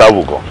pé máa ń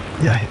travel gan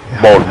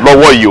mọ̀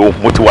lọ́wọ́ yìí o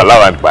mo ti wà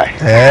lára nípa ẹ̀.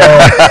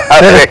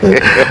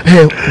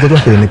 nǹkan tó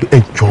ṣẹlẹ̀ ni pé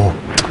ẹ jọ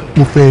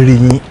mo fẹ́ rí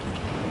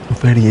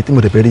yín tí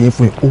mo dẹ̀ fẹ́ rí yín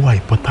fún yín ó wà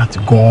important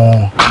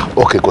gan-an.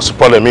 ok kò sí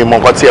pọ́lẹ̀ mi mọ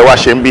nǹkan tí ẹ wá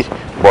ṣe ń bí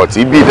but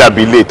ibi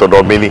dàbí ilé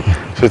ìtọ́dọ̀ mi ni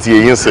ṣé ti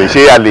eyín sè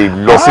ṣé a lè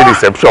lọ sí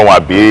reception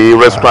àbí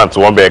restaurant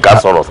wọn bẹ̀rẹ̀ ká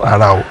sọ̀rọ̀ sa.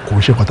 ara o kò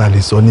ń ṣe nǹkan tá a lè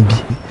sọ níbí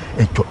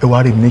ẹ jọ ẹ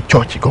wá rí mi ní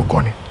church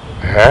gangan ni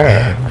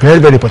very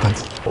very important.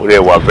 o de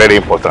wa very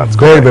important.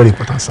 very very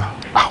important sir.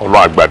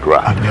 Ọlọ́run àgbàdúrà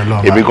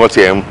èmi kan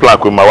tiẹ̀ ń plan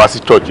pé máa wá sí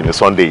church ní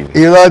Sunday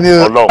yìí. irọ́ ni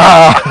o Ọlọ́run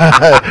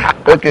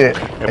ok ẹ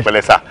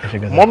pẹ̀lẹ́ sà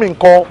mọ́mí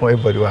ńkọ́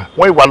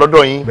wọ́n ìwà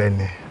lọ́dọ̀ yín.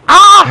 bẹ́ẹ̀ni.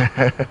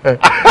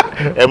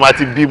 ẹ máa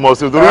ti bímọ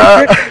sí o torí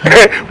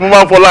mo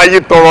máa ń fọlá ayé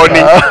tọrọ ni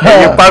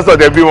ẹ̀yin pásítọ̀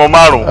tẹ bímọ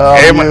 5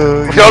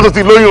 ṣé wọ́n tún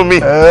ti lóyún mi.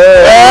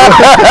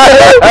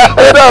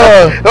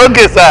 ok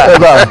sir.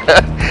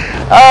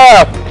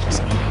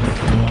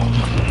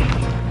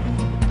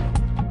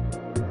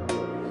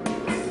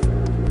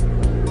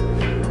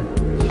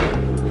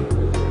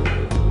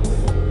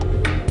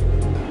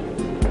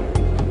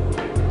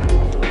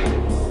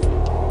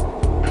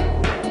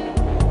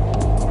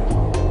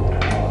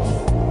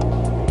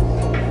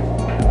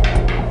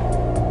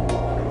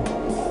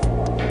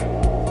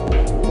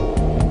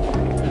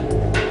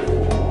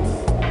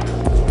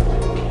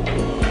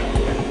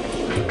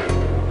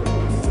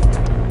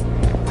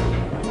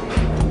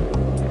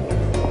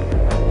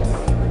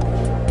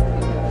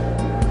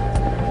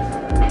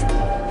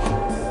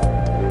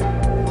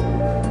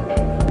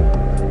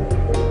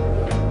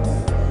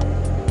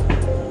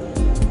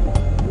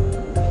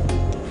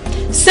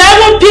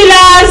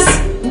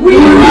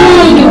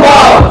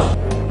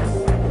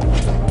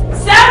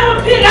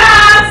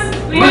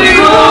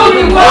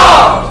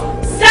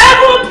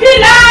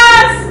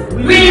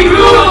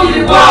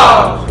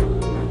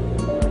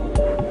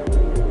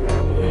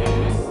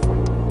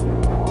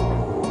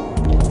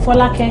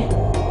 Fọlákẹ́,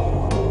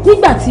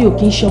 nígbà tí o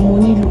kì í ṣọmọ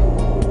onílù,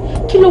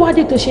 kí ló wá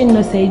dé tó ṣe ń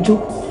nọsẹ̀ ijó?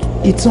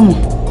 Ìtumọ̀.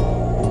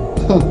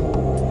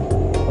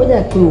 Ó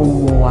dà pé o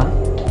mọ̀ wá.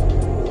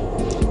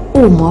 O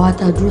mọ̀ wá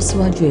tá a dúró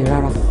síwájú ẹ̀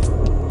rárá.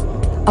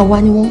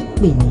 Àwa ni wọ́n ń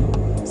pè ní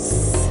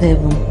 7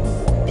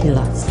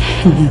 pillars.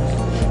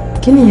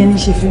 Kí ni ìyẹn ní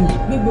ṣe fún mi?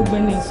 Bí gbogbo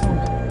ẹni sùn.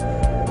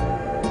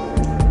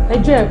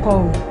 Ẹjọ́ ẹ̀kọ́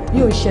o,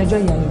 yóò ṣẹjọ́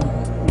ìyá yẹn.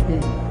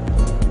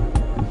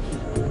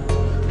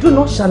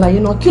 Dúnà ṣàlàyé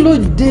náà kí ló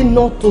dé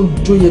náà tó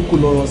jóye kò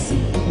lọ́rọ̀ sí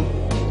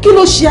kí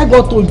ló ṣe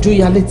ẹ̀gbọ́n tó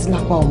jóye alẹ́ tí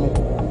lápá ọmọ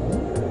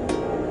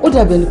ó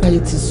dàbí ẹni pé ayé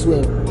ti sú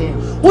ẹ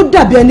ó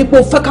dàbí ẹni pé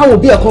ó fẹ́ káwọn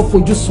òbí ẹ̀ kan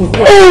fojú sun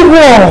fún ẹ.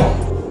 èrò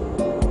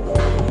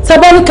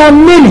tẹ́bọ́nìkà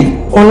mẹ́rin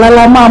ọ̀la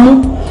la máa mú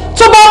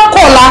tó bá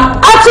kọ̀la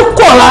á tún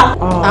kọ̀la.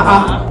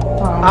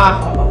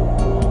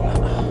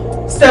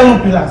 7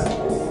 pillars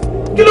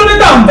kí ló dé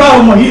tá à ń bá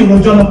ọmọ yìí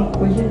lọ́jọ́ náà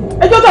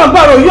ẹjọ́ tá à ń bá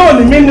ọ̀rọ̀ yóò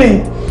ní mí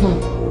nìyí.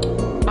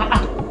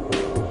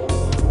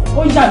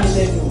 Ó yà mí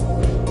lẹ́nu.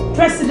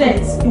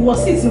 President, ìwọ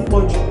sì ti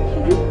pọ̀ jù.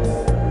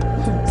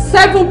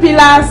 7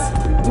 pillars,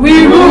 we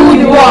rule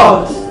the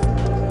world.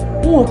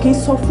 Wọn ò kí ń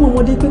sọ fún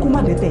ọmọdé pé kó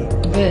má dẹ́tẹ̀.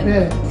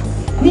 Bẹ́ẹ̀.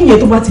 Níyẹn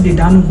tó bá ti lè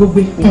dànù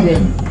gbogbo. Bẹ́ẹ̀.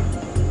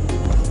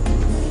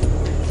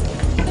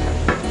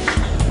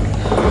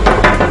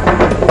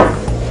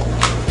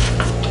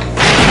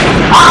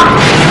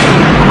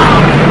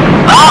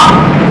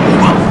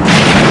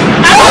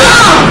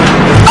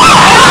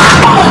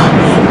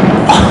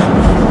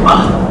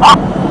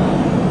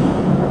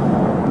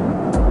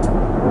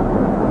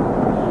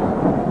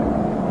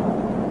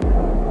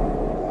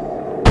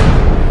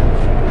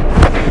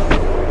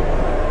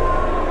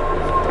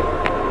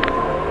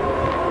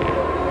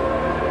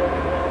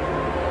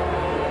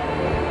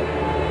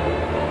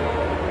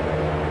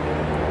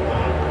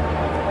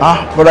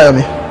 Bọ́dá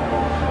Yomi,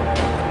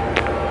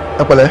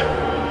 ẹ pẹ̀lẹ́.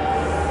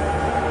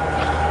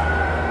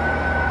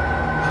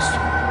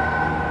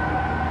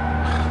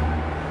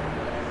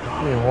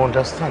 Mi ò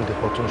understand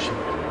ẹ̀kọ́ tó ń ṣe.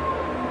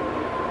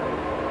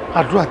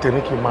 Àdúrà tẹ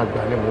ní kí n máa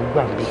gbà ni mò ń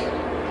gbà bí.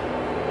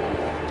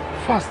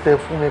 Fast ẹ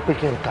fún mi pé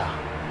kí n ta.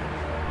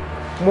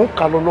 Mo ń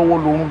kà lọ lọ́wọ́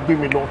lórún gbé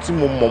mi lọ tí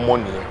mo mọ̀ mọ́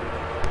nìyẹn.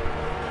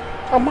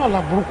 Àmọ́ àlá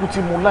burúkú tí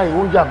mo láì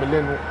ó yà mí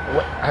lẹ́nu.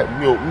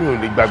 Mi ò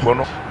lè gbàgbọ́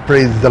náà.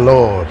 Praise the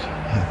Lord.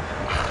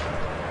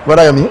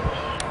 Bọ́dá Yomi,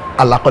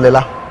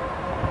 àlàkọlẹ́lá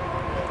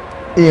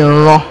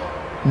ìran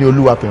ni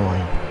Olúwa fi hàn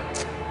yín.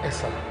 Ẹ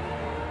sà,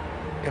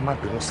 ẹ má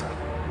bínú sà.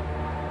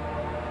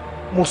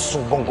 Mo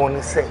sùn gangan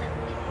ní sẹ́yìn.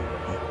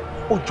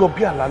 Ó jọ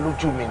bí àlá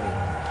lójú mi ni.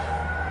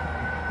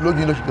 Lójú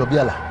yín ló ṣe jọ bí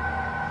àlá.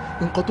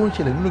 Nǹkan tó ń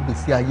ṣẹlẹ̀ nínú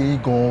ìgbésí ayé yín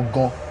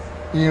gangan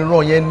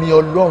ìran yẹn ni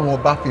Ọlọ́run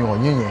ọba fi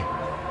hàn yín yẹn.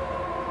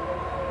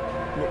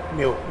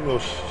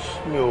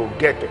 Mi ò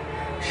gẹ̀tẹ̀.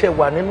 Ṣé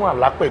wà nínú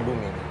àlá pẹ̀lú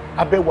mi ni?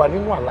 Abẹ́ wà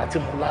nínú àlá tí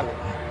mo lá ni.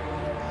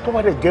 Tó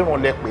bá dẹ̀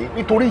jẹ́ràn lẹ pé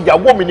nítorí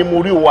ìyàwó mi ni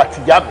mo rí o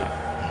àti ìyá mi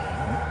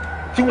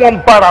tí wọ́n ń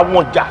bára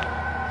wọn jà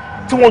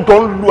tí wọ́n jọ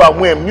ń lu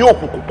àwọn ẹ̀mí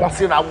òkùnkùn kan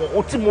síra wọn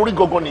ohun tí mo rí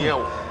gangan nìyẹn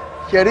o.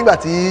 Ṣé rí ìgbà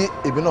tí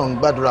èmi náà ń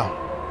gbàdúrà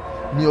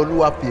ni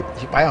Olúwa fi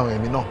ìpayà àwọn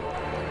ẹ̀mí náà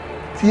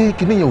tí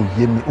kinní yẹn ò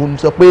yé mi ó ń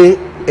sọ pé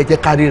ẹ jẹ́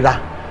ká ríra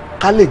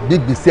ká lè gbé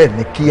ìgbésẹ̀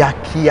ní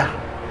kíákíá.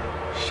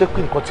 ṣé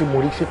pé nǹkan tí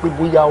mo rí ṣé pé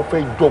bóyá ó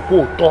fẹ́ jọ pé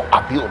òótọ́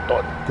àbí òótọ́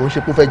ni. kò ń ṣe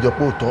pé ó fẹ́ jọ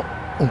pé òótọ́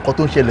nǹkan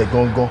tó ń ṣẹlẹ̀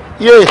gangan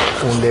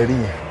òun lè rí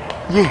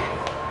yẹn.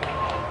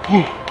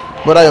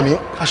 bọ́dá Yomi.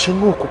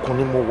 àṣẹnú òkùnkùn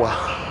ni mo wà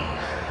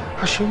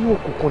àṣẹnú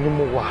òkùnkùn ni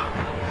mo wà.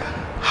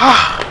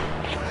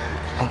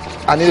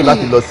 a nílò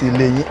láti lọ sí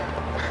ilé yín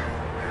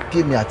kí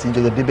èmi àti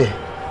ìjọjọ débẹ̀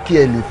kí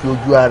ẹ lè fi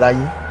ojú ara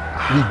yín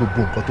rí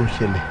gbogbo nǹkan tó ń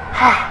ṣẹlẹ̀.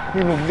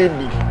 nínú ilé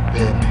mi.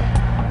 bẹ́ẹ̀ni.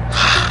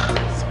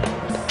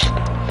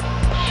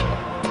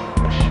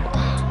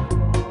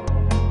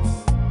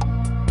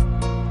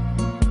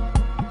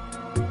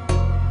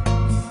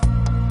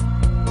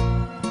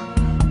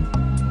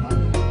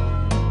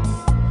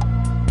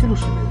 kí ló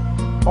ṣẹlẹ̀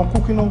ọ̀nkú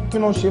kí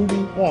náà ṣe ń bí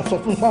wọn sọ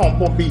fún fáwọn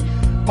bọ́ bíi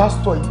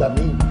pásítọ̀ ìgbà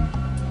míì.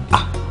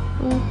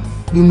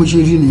 bí mo ṣe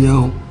rí nìyẹn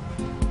o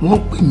wọ́n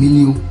pè mí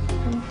ni o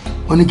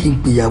wọ́n ní kí n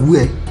pè ìyàwó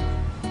ẹ̀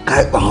ká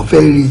àwọn fẹ́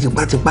rí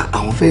tipátipá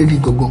àwọn fẹ́ rí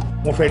gangan.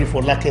 wọ́n fẹ́ rí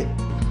Fọlákẹ́.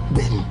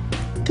 bẹ́ẹ̀ni.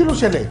 kí ló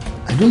ṣẹlẹ̀.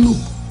 I don't know.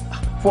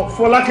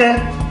 Fọlákẹ́.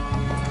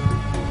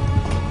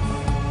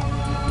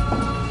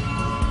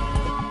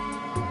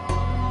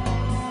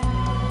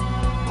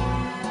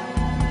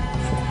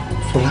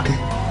 Fọlákẹ́.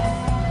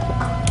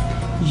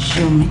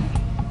 Yomi.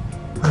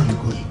 How you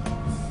going?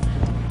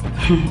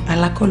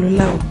 Alákọ̀ọ́lù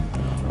láwọ̀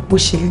bó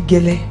ṣe rí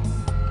gẹ́lẹ́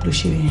ló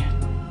ṣe rí yẹn.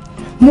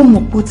 Mo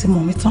mọ̀ pé ó ti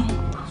mọ̀ mí tán.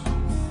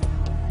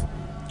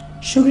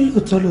 Ṣórí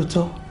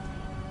lóòótọ́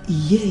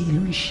ìyé èyí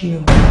ló ń ṣe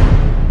ọ.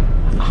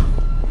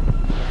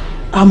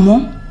 Àmọ́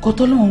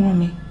kọ́tọ́ lọ́wọ́ rán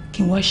mi kí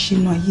n wá ṣe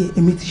inú ayé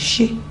èmi ti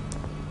ṣe.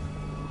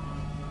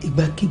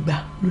 Ìgbàkigbà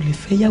ló lè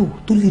fẹ́ yàwó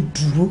tó lè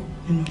dúró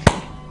nínú ilé.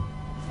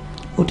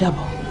 Ó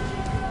dàbọ̀.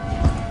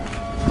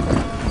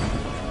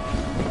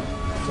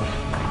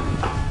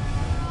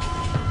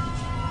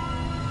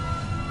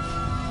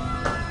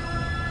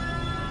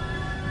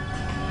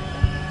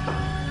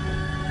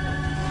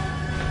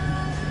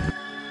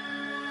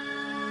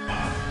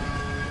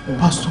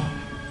 Pásítọ̀,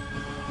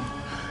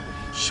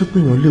 ṣé pé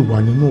èèyàn lè wà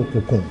nínú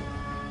òkùnkùn?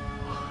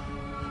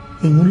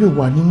 Èèyàn lè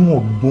wà nínú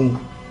ọ̀gbun.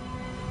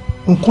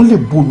 Nǹkan lè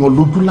bòyàn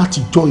lójú láti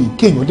jọ yìí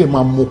kéèyàn dẹ̀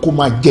máa mọ kó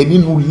máa jẹ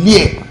nínú ilé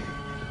ẹ̀.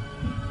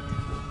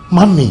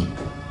 Mami,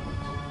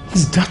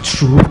 is that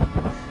true?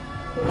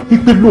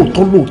 Wípé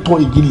lóòótọ́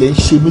èyí lẹ̀ ń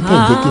ṣe mí tó ń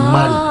jẹ́ kí n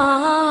má rí.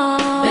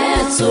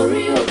 Bẹ́ẹ̀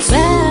torí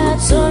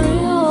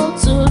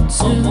òtútù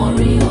ọmọ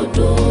rí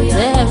odò yá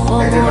náà. Tẹ́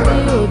fọmọ rí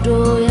odò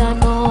yá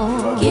náà.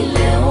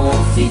 Kílẹ̀ ó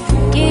fi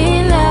kún.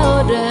 Kílẹ̀ ó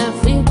dẹ̀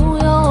fi kún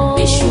yó.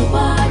 Bíṣu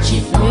bá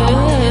jìnnà.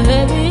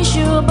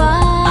 Bíṣu bá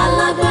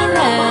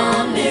alágbára máa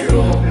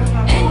mèrò.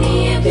 Ẹni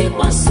ebi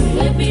pàṣẹ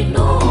ebi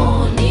náà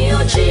ní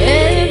ọjí.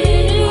 Ebi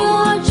ní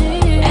ọjí.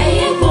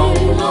 Ẹyẹ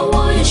gbóhùn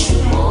lọ́wọ́ èṣù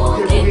mọ́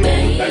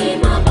nígbẹ̀yìn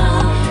má bá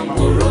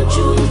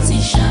òròjú ti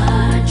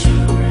ṣáájú.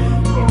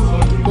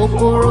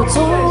 Kòkòrò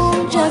tó ń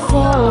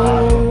jẹ̀fọ́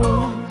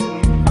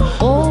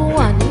ó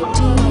wà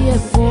nídìí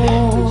ẹ̀fọ́.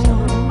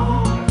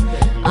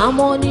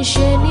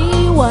 Amọ̀níṣe ní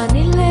wà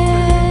nílé,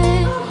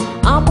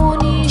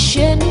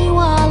 amọ̀níṣe ní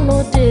wà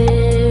lóde.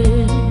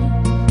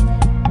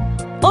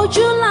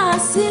 Ojú là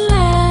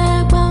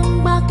sílẹ̀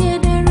gbangba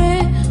kedere,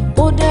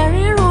 òde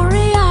rírun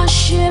rí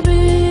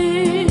àṣebí.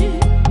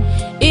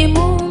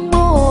 Imú ń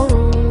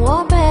gbóòórùn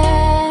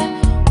ọbẹ̀,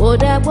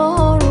 òde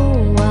gbóòórùn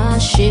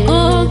àṣe.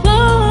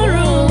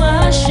 Gbóòórùn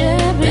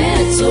àṣebí.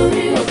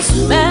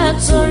 Bẹ́ẹ̀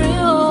torí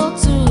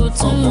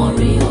òtútù ọmọ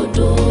rí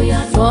odò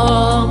yá náà.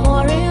 Fọmọ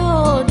rí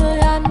odò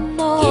yá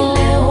náà.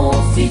 Kílẹ̀ ó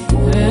fi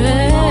kún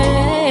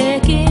náà.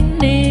 Kí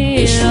ni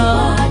iṣu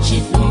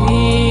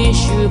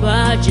bá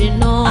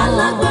jìnnà.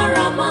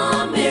 Alágbára máa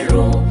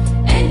mèrò.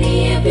 Ẹni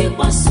ebi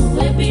pàṣẹ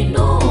ebi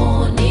náà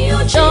ní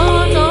ọjọ́.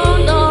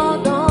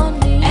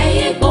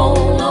 Ẹyẹ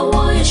gbóhùn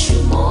lọ́wọ́ èṣù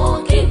mọ́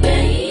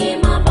kígbẹ̀yìn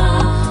má bá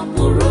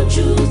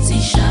burújú ti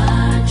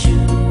ṣáájú.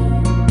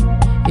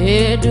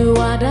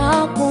 Èdùà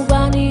dákun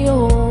bá ní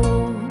o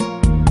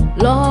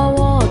lọ́wọ́.